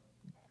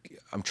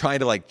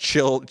to like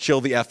chill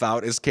the F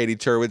out, as Katie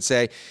Tur would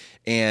say,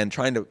 and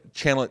trying to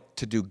channel it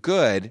to do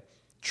good.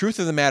 Truth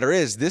of the matter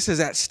is, this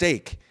is at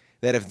stake,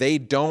 that if they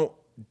don't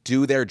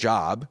do their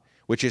job,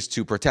 which is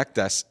to protect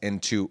us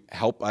and to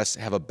help us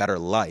have a better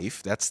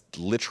life, that's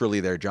literally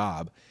their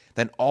job,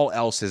 then all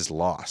else is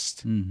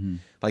lost. Mm-hmm.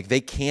 Like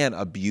they can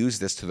abuse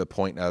this to the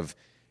point of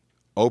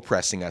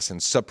oppressing us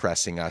and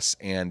suppressing us,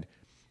 and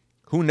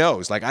who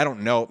knows? Like, I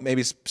don't know.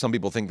 Maybe some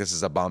people think this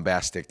is a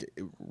bombastic,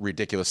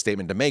 ridiculous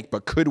statement to make,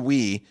 but could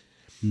we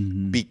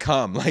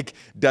become, like,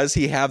 does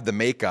he have the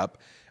makeup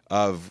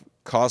of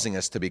causing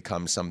us to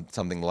become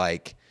something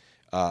like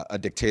a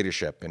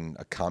dictatorship and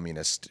a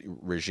communist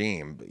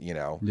regime,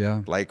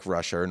 like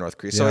Russia or North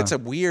Korea? So it's a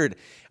weird,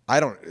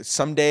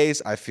 some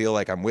days I feel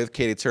like I'm with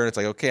Katie Tur. It's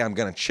like, okay, I'm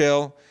going to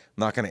chill. I'm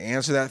not going to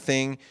answer that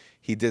thing.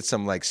 He did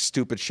some like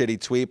stupid,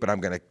 shitty tweet, but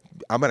I'm gonna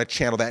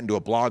channel that into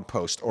a blog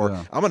post, or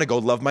I'm gonna go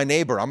love my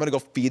neighbor. I'm gonna go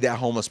feed that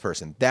homeless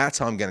person. That's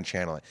how I'm gonna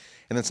channel it.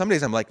 And then some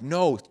days I'm like,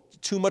 no,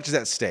 too much is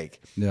at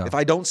stake. Yeah. If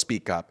I don't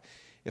speak up,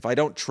 if I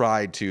don't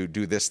try to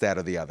do this, that,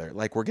 or the other,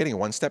 like we're getting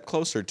one step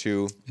closer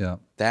to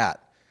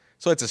that.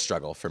 So it's a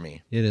struggle for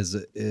me. It is.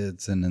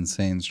 It's an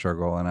insane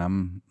struggle,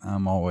 and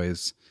I'm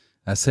always.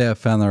 I say I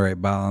found the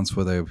right balance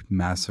with a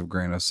massive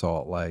grain of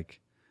salt. Like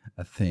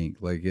I think,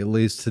 like at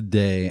least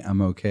today,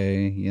 I'm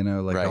okay.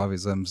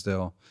 Obviously I'm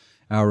still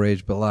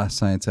outraged, but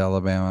last night's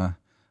Alabama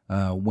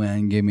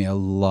win gave me a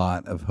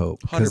lot of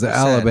hope, because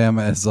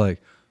Alabama is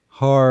like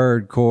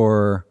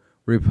hardcore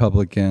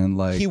Republican.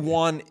 Like he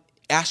won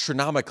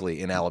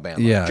astronomically in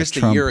Alabama. Just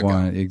Trump a year ago.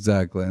 Won,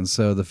 exactly. And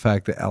so the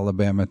fact that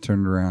Alabama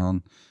turned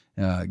around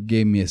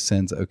gave me a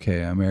sense.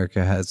 Okay,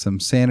 America has some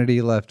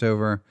sanity left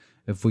over.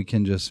 If we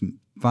can just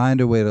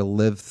find a way to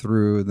live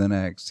through the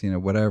next,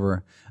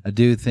 whatever. I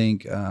do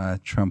think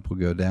Trump will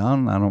go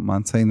down. I don't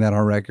mind saying that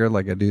on record.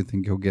 Like I do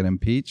think he'll get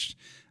impeached.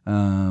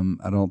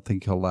 I don't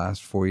think he'll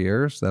last 4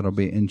 years. That'll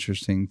be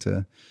interesting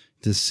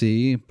to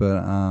see.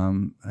 But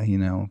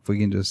if we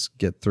can just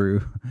get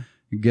through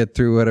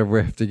whatever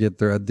we have to get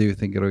through, I do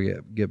think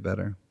it'll get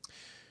better.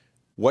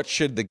 What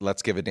should the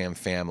Let's Give a Damn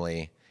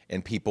family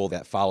and people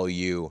that follow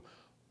you,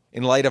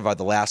 in light of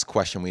the last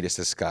question we just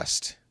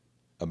discussed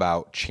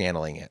about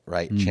channeling it,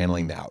 right? Mm-hmm.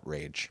 Channeling the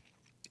outrage.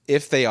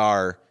 If they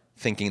are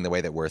thinking the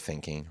way that we're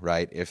thinking,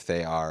 right? If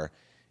they are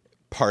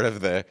part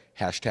of the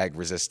hashtag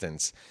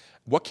resistance.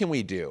 What can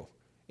we do?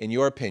 In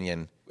your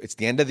opinion, it's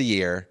the end of the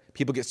year.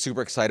 People get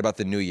super excited about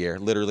the new year.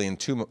 Literally in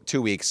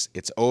two weeks,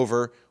 it's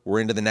over. We're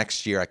into the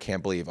next year. I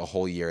can't believe a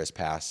whole year has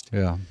passed.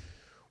 Yeah.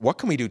 What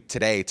can we do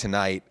today,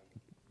 tonight,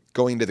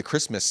 going into the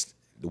Christmas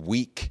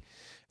week?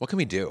 What can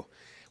we do?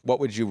 What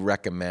would you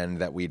recommend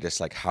that we just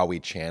like how we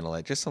channel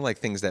it? Just some like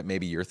things that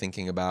maybe you're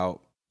thinking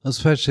about.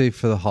 Especially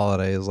for the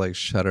holidays, like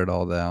shut it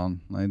all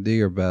down. Like do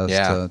your best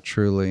to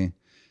truly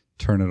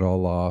turn it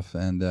all off,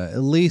 and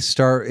at least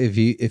start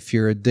if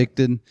you're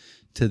addicted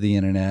to the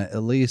internet,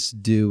 at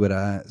least do what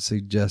I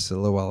suggested a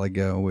little while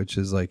ago, which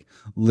is like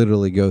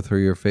literally go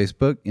through your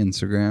Facebook,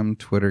 Instagram,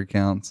 Twitter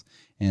accounts,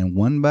 and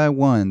one by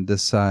one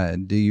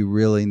decide, do you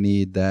really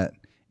need that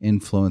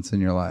influence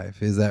in your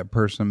life? Is that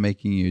person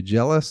making you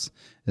jealous?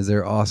 Is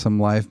their awesome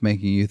life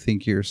making you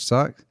think you're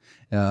suck?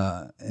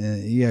 Because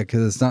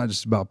it's not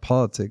just about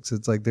politics.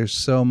 It's like there's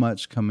so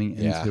much coming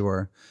into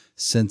our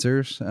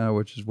sensors,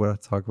 which is what I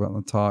talk about in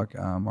the talk,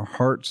 our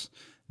hearts,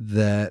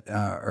 that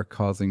are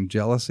causing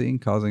jealousy,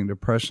 causing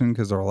depression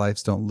because our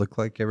lives don't look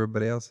like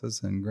everybody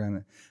else's. And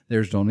granted,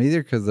 theirs don't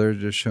either because they're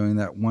just showing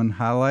that one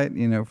highlight,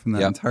 from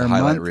that entire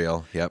month. Highlight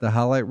reel. Yep. The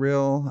highlight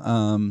reel.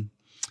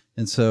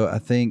 And so I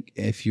think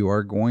if you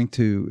can't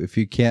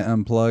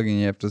unplug and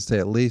you have to stay,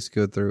 at least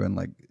go through and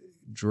like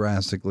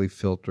drastically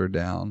filter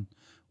down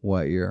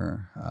what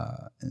you're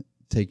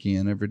taking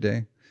in every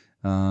day.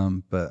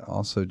 But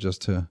also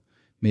just to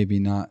maybe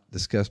not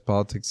discuss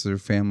politics with your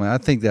family. I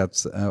think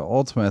that's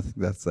ultimately, I think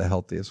that's the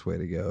healthiest way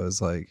to go,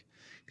 is like,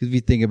 because if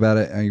you think about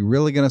it, are you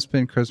really going to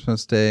spend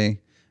Christmas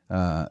Day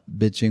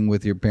bitching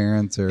with your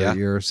parents or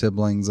your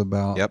siblings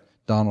about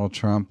Donald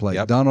Trump?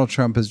 Like Donald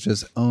Trump has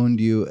just owned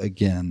you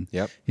again.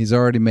 He's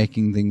already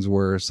making things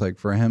worse. Like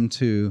for him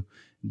to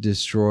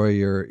destroy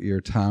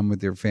your time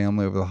with your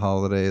family over the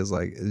holidays,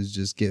 like is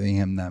just giving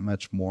him that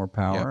much more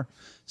power.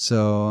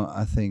 So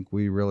I think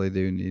we really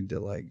do need to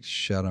like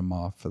shut him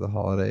off for the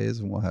holidays,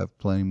 and we'll have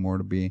plenty more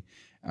to be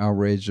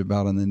outraged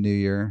about in the new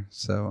year.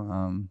 So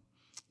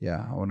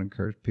I would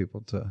encourage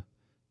people to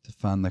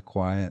find the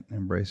quiet,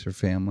 embrace their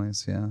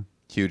families.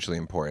 Hugely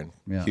important.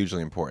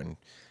 Hugely important.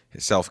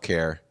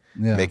 Self-care,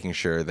 making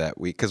sure that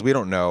because we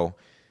don't know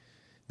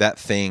that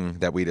thing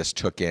that we just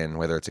took in,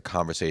 whether it's a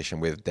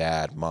conversation with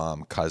dad,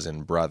 mom,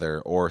 cousin,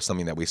 brother, or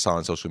something that we saw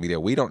on social media,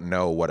 we don't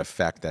know what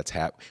effect that's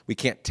we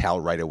can't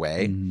tell right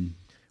away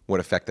what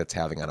effect that's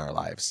having on our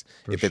lives.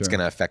 If it's going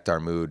to affect our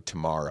mood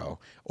tomorrow,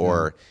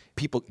 or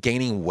people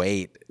gaining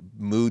weight,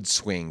 mood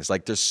swings.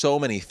 Like there's so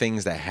many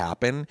things that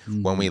happen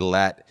when we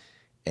let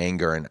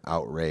anger and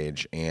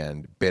outrage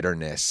and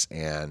bitterness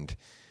and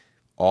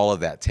all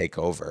of that take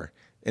over.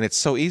 And it's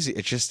so easy.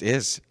 It just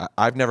is.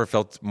 I've never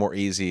felt more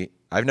easy.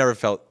 I've never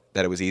felt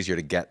that it was easier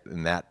to get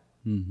in that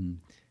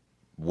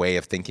way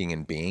of thinking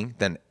and being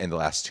than in the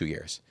last 2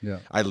 years.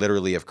 I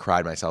literally have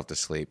cried myself to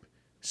sleep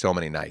so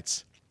many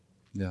nights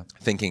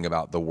thinking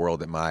about the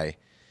world that my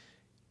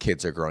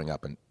kids are growing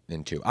up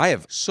into. I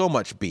have so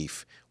much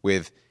beef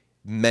with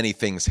many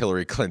things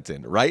Hillary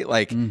Clinton, right?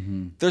 Like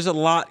there's a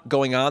lot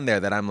going on there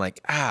that I'm like,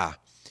 I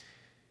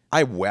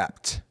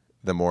wept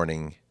the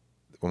morning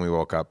when we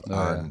woke up.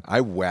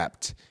 I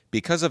wept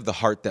because of the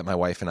heart that my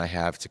wife and I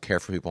have to care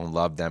for people and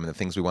love them and the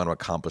things we want to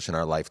accomplish in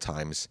our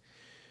lifetimes.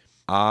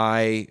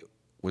 I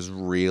was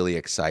really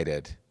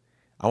excited.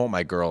 I want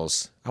my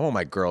girls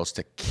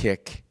to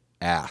kick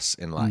ass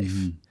in life.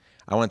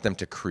 I want them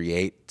to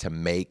create, to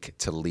make,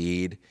 to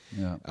lead.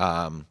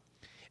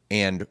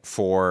 And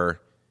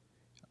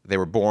they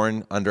were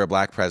born under a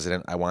black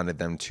president. I wanted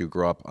them to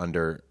grow up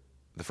under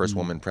the first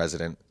woman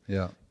president.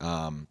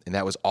 And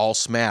that was all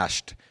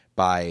smashed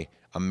by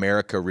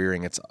America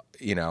rearing its,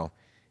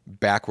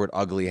 backward,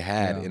 ugly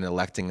head in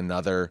electing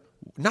another,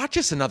 not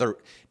just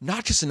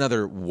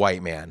another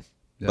white man,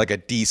 like a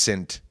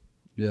decent,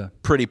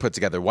 pretty put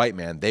together white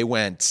man. They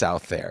went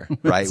south there,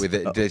 right? With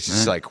it, it's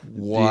just like,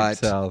 what?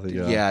 Deep south,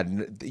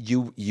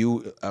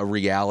 you a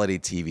reality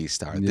TV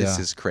star. This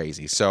is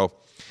crazy. So,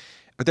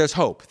 but there's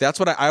hope. That's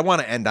what I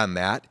want to end on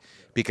that,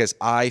 because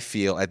I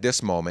feel at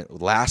this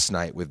moment, last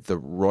night with the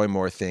Roy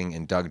Moore thing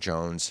and Doug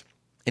Jones,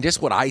 and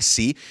just what I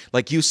see,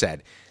 like you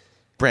said,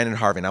 Brandon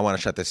Harvey, and I want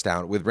to shut this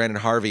down, with Brandon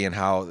Harvey and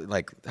how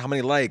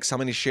many likes, how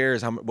many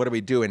shares, what do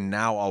we do? And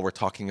now all we're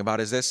talking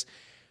about is this.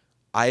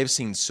 I have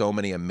seen so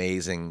many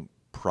amazing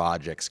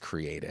projects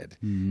created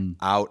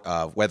out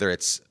of, whether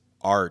it's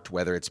art,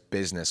 whether it's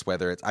business,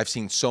 I've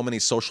seen so many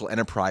social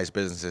enterprise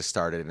businesses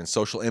started and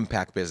social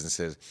impact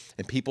businesses,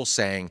 and people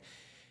saying,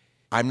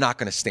 I'm not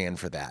going to stand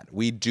for that.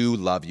 We do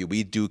love you.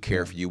 We do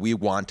care for you. We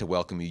want to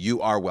welcome you.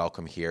 You are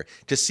welcome here.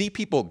 To see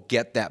people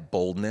get that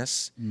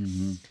boldness,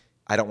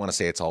 I don't want to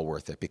say it's all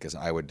worth it, because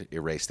I would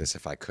erase this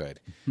if I could.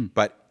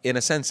 But in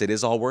a sense, it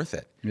is all worth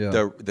it.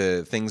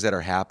 The things that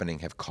are happening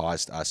have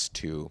caused us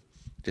to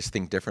just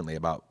think differently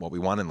about what we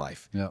want in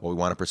life, what we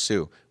want to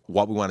pursue,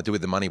 what we want to do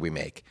with the money we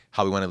make,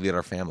 how we want to lead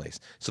our families.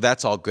 So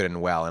that's all good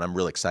and well, and I'm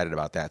really excited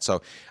about that.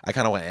 So I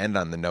kind of want to end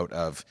on the note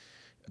of,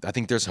 I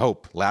think there's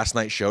hope. Last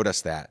night showed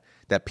us that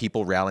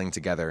people rallying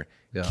together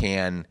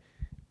can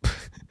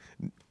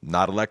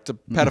not elect a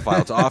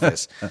pedophile to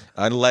office,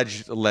 an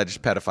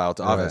alleged pedophile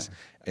to office.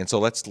 And so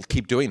let's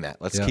keep doing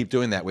that. Let's keep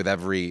doing that with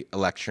every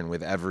election,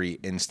 with every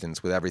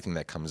instance, with everything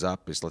that comes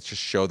up. Is let's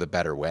just show the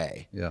better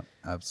way. Yeah,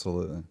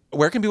 absolutely.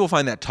 Where can people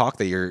find that talk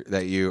that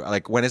you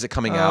like? When is it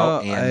coming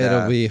out? And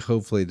it'll be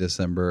hopefully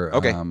December.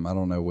 Okay. I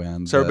don't know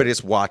when. So everybody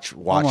just watch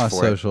on my for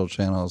social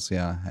channels.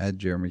 Yeah, at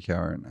Jeremy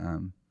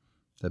Cowart.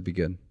 That'd be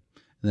good.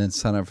 And then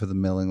sign up for the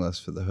mailing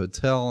list for the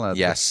hotel. At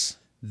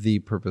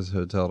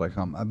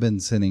thepurposehotel.com. I've been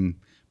sending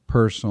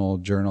personal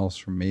journals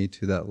from me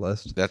to that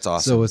list. That's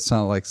awesome. So it's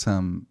not like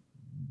some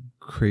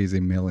crazy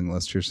mailing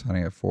list you're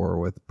signing up for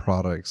with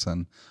products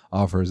and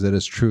offers. It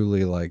is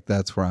truly like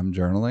that's where I'm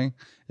journaling,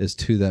 is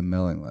to that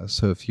mailing list.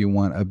 So if you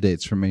want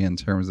updates from me in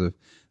terms of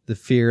the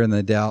fear and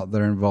the doubt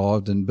that are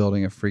involved in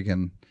building a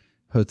freaking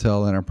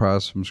hotel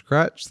enterprise from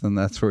scratch, then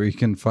that's where you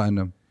can find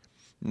them.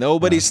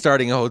 Nobody's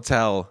starting a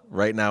hotel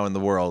right now in the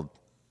world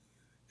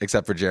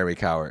except for Jeremy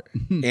Cowart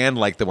and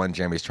like the one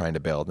Jeremy's trying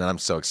to build. And I'm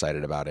so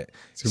excited about it.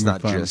 It's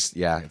not fun.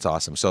 It's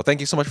awesome. So thank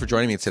you so much for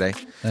joining me today.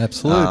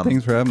 Absolutely.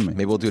 Thanks for having me.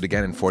 Maybe we'll do it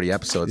again in 40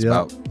 episodes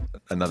about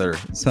another.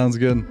 Sounds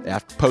good.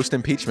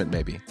 Post-impeachment,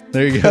 maybe.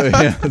 There you go.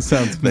 Yeah, it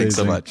sounds amazing. Thanks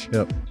so much.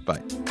 Yep.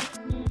 Bye.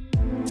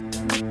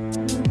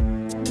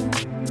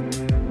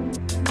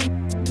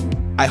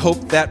 I hope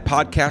that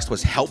podcast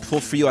was helpful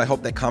for you. I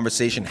hope that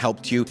conversation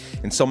helped you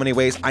in so many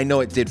ways. I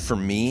know it did for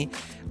me.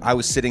 I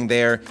was sitting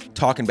there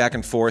talking back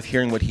and forth,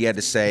 hearing what he had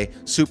to say.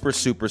 Super,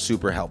 super,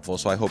 super helpful.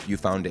 So I hope you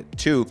found it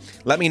too.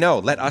 Let me know.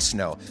 Let us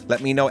know.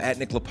 Let me know at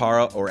Nick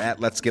Laparra or at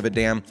Let's Give a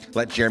Damn.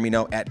 Let Jeremy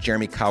know at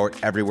Jeremy Cowart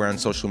everywhere on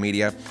social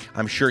media.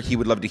 I'm sure he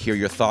would love to hear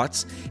your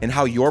thoughts and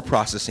how you're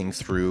processing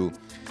through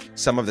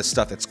some of the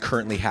stuff that's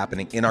currently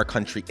happening in our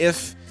country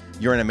if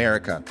you're in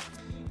America.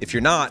 If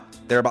you're not,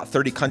 there are about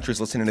 30 countries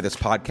listening to this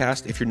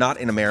podcast. If you're not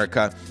in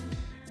America,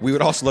 we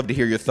would also love to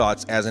hear your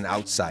thoughts as an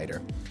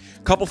outsider.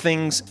 Couple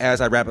things as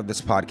I wrap up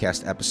this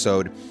podcast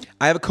episode.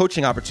 I have a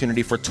coaching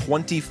opportunity for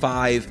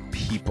 25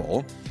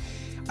 people.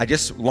 I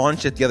just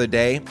launched it the other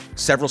day.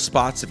 Several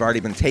spots have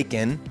already been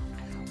taken.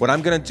 What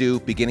I'm going to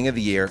do beginning of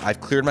the year, I've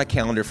cleared my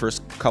calendar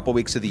first couple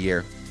weeks of the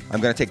year.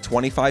 I'm going to take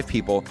 25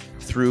 people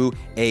through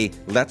a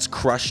Let's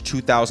Crush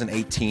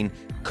 2018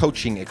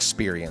 coaching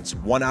experience.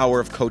 1 hour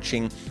of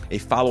coaching, a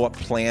follow-up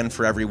plan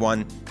for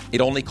everyone.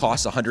 It only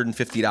costs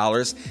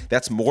 $150.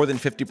 That's more than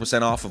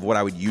 50% off of what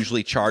I would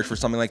usually charge for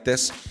something like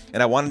this.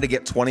 And I wanted to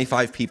get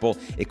 25 people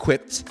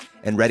equipped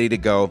and ready to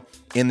go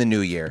in the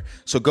new year.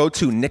 So go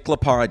to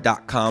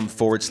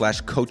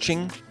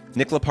nicklaparra.com/coaching,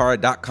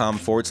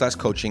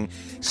 nicklaparra.com/coaching,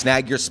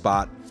 snag your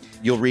spot.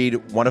 You'll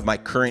read one of my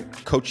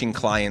current coaching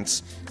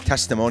clients'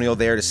 testimonial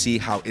there to see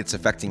how it's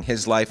affecting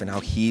his life and how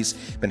he's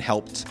been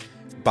helped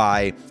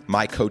by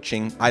my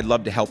coaching. I'd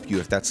love to help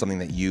you if that's something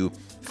that you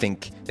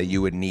think that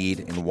you would need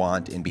and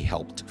want and be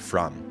helped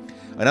from.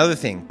 Another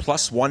thing,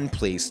 Plus One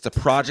Please. It's a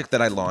project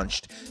that I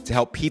launched to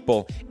help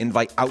people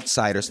invite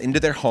outsiders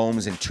into their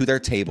homes and to their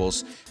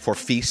tables for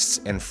feasts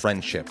and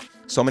friendship.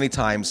 So many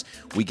times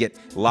we get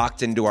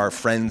locked into our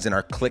friends and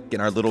our clique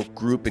and our little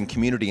group and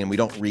community and we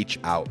don't reach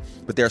out.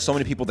 But there are so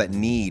many people that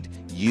need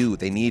you.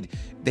 They need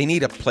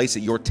a place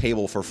at your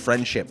table for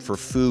friendship, for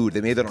food.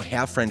 Maybe they don't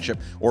have friendship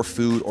or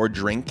food or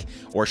drink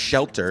or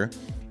shelter,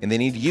 and they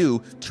need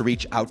you to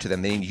reach out to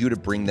them. They need you to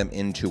bring them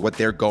into what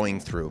they're going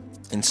through.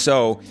 And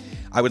so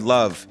I would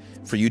love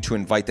for you to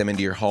invite them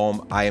into your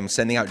home. I am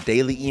sending out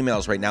daily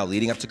emails right now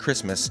leading up to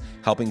Christmas,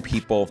 helping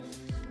people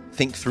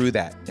think through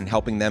that and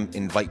helping them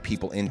invite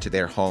people into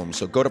their home.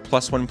 So go to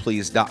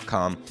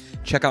plusoneplease.com.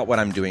 Check out what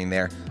I'm doing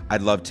there.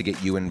 I'd love to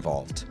get you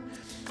involved.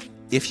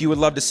 If you would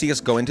love to see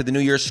us go into the new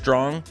year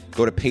strong,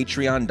 go to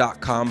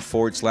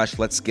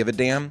patreon.com/let's give a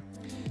damn.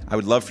 I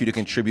would love for you to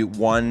contribute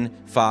 $1,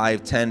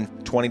 $5, $10,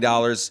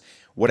 $20,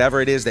 whatever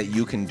it is that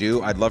you can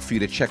do. I'd love for you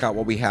to check out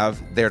what we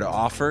have there to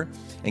offer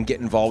and get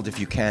involved if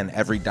you can.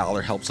 Every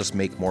dollar helps us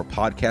make more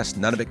podcasts.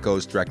 None of it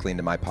goes directly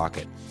into my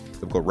pocket.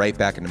 It'll go right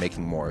back into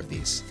making more of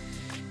these.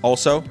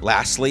 Also,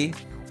 lastly,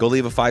 go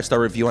leave a 5-star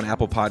review on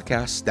Apple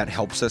Podcasts. That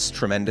helps us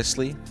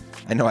tremendously.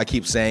 I know I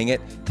keep saying it.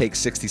 Take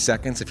 60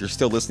 seconds. If you're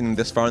still listening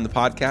this far in the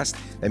podcast,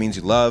 that means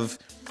you love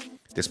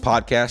this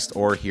podcast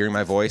or hearing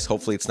my voice.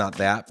 Hopefully it's not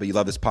that, but you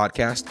love this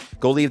podcast.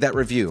 Go leave that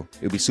review.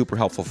 It would be super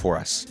helpful for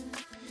us.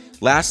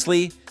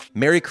 Lastly,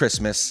 Merry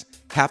Christmas.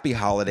 Happy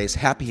holidays,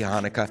 happy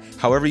Hanukkah.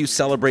 However you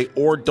celebrate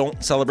or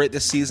don't celebrate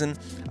this season,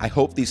 I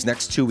hope these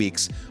next 2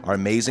 weeks are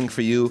amazing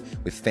for you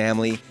with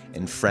family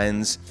and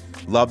friends,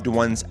 loved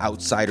ones,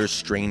 outsiders,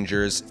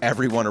 strangers,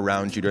 everyone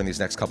around you during these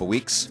next couple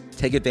weeks.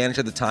 Take advantage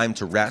of the time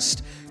to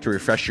rest, to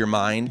refresh your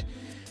mind,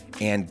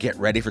 and get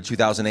ready for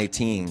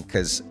 2018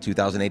 because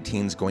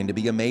 2018 is going to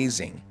be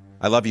amazing.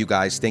 I love you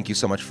guys. Thank you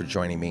so much for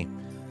joining me.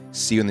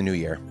 See you in the new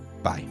year.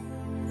 Bye.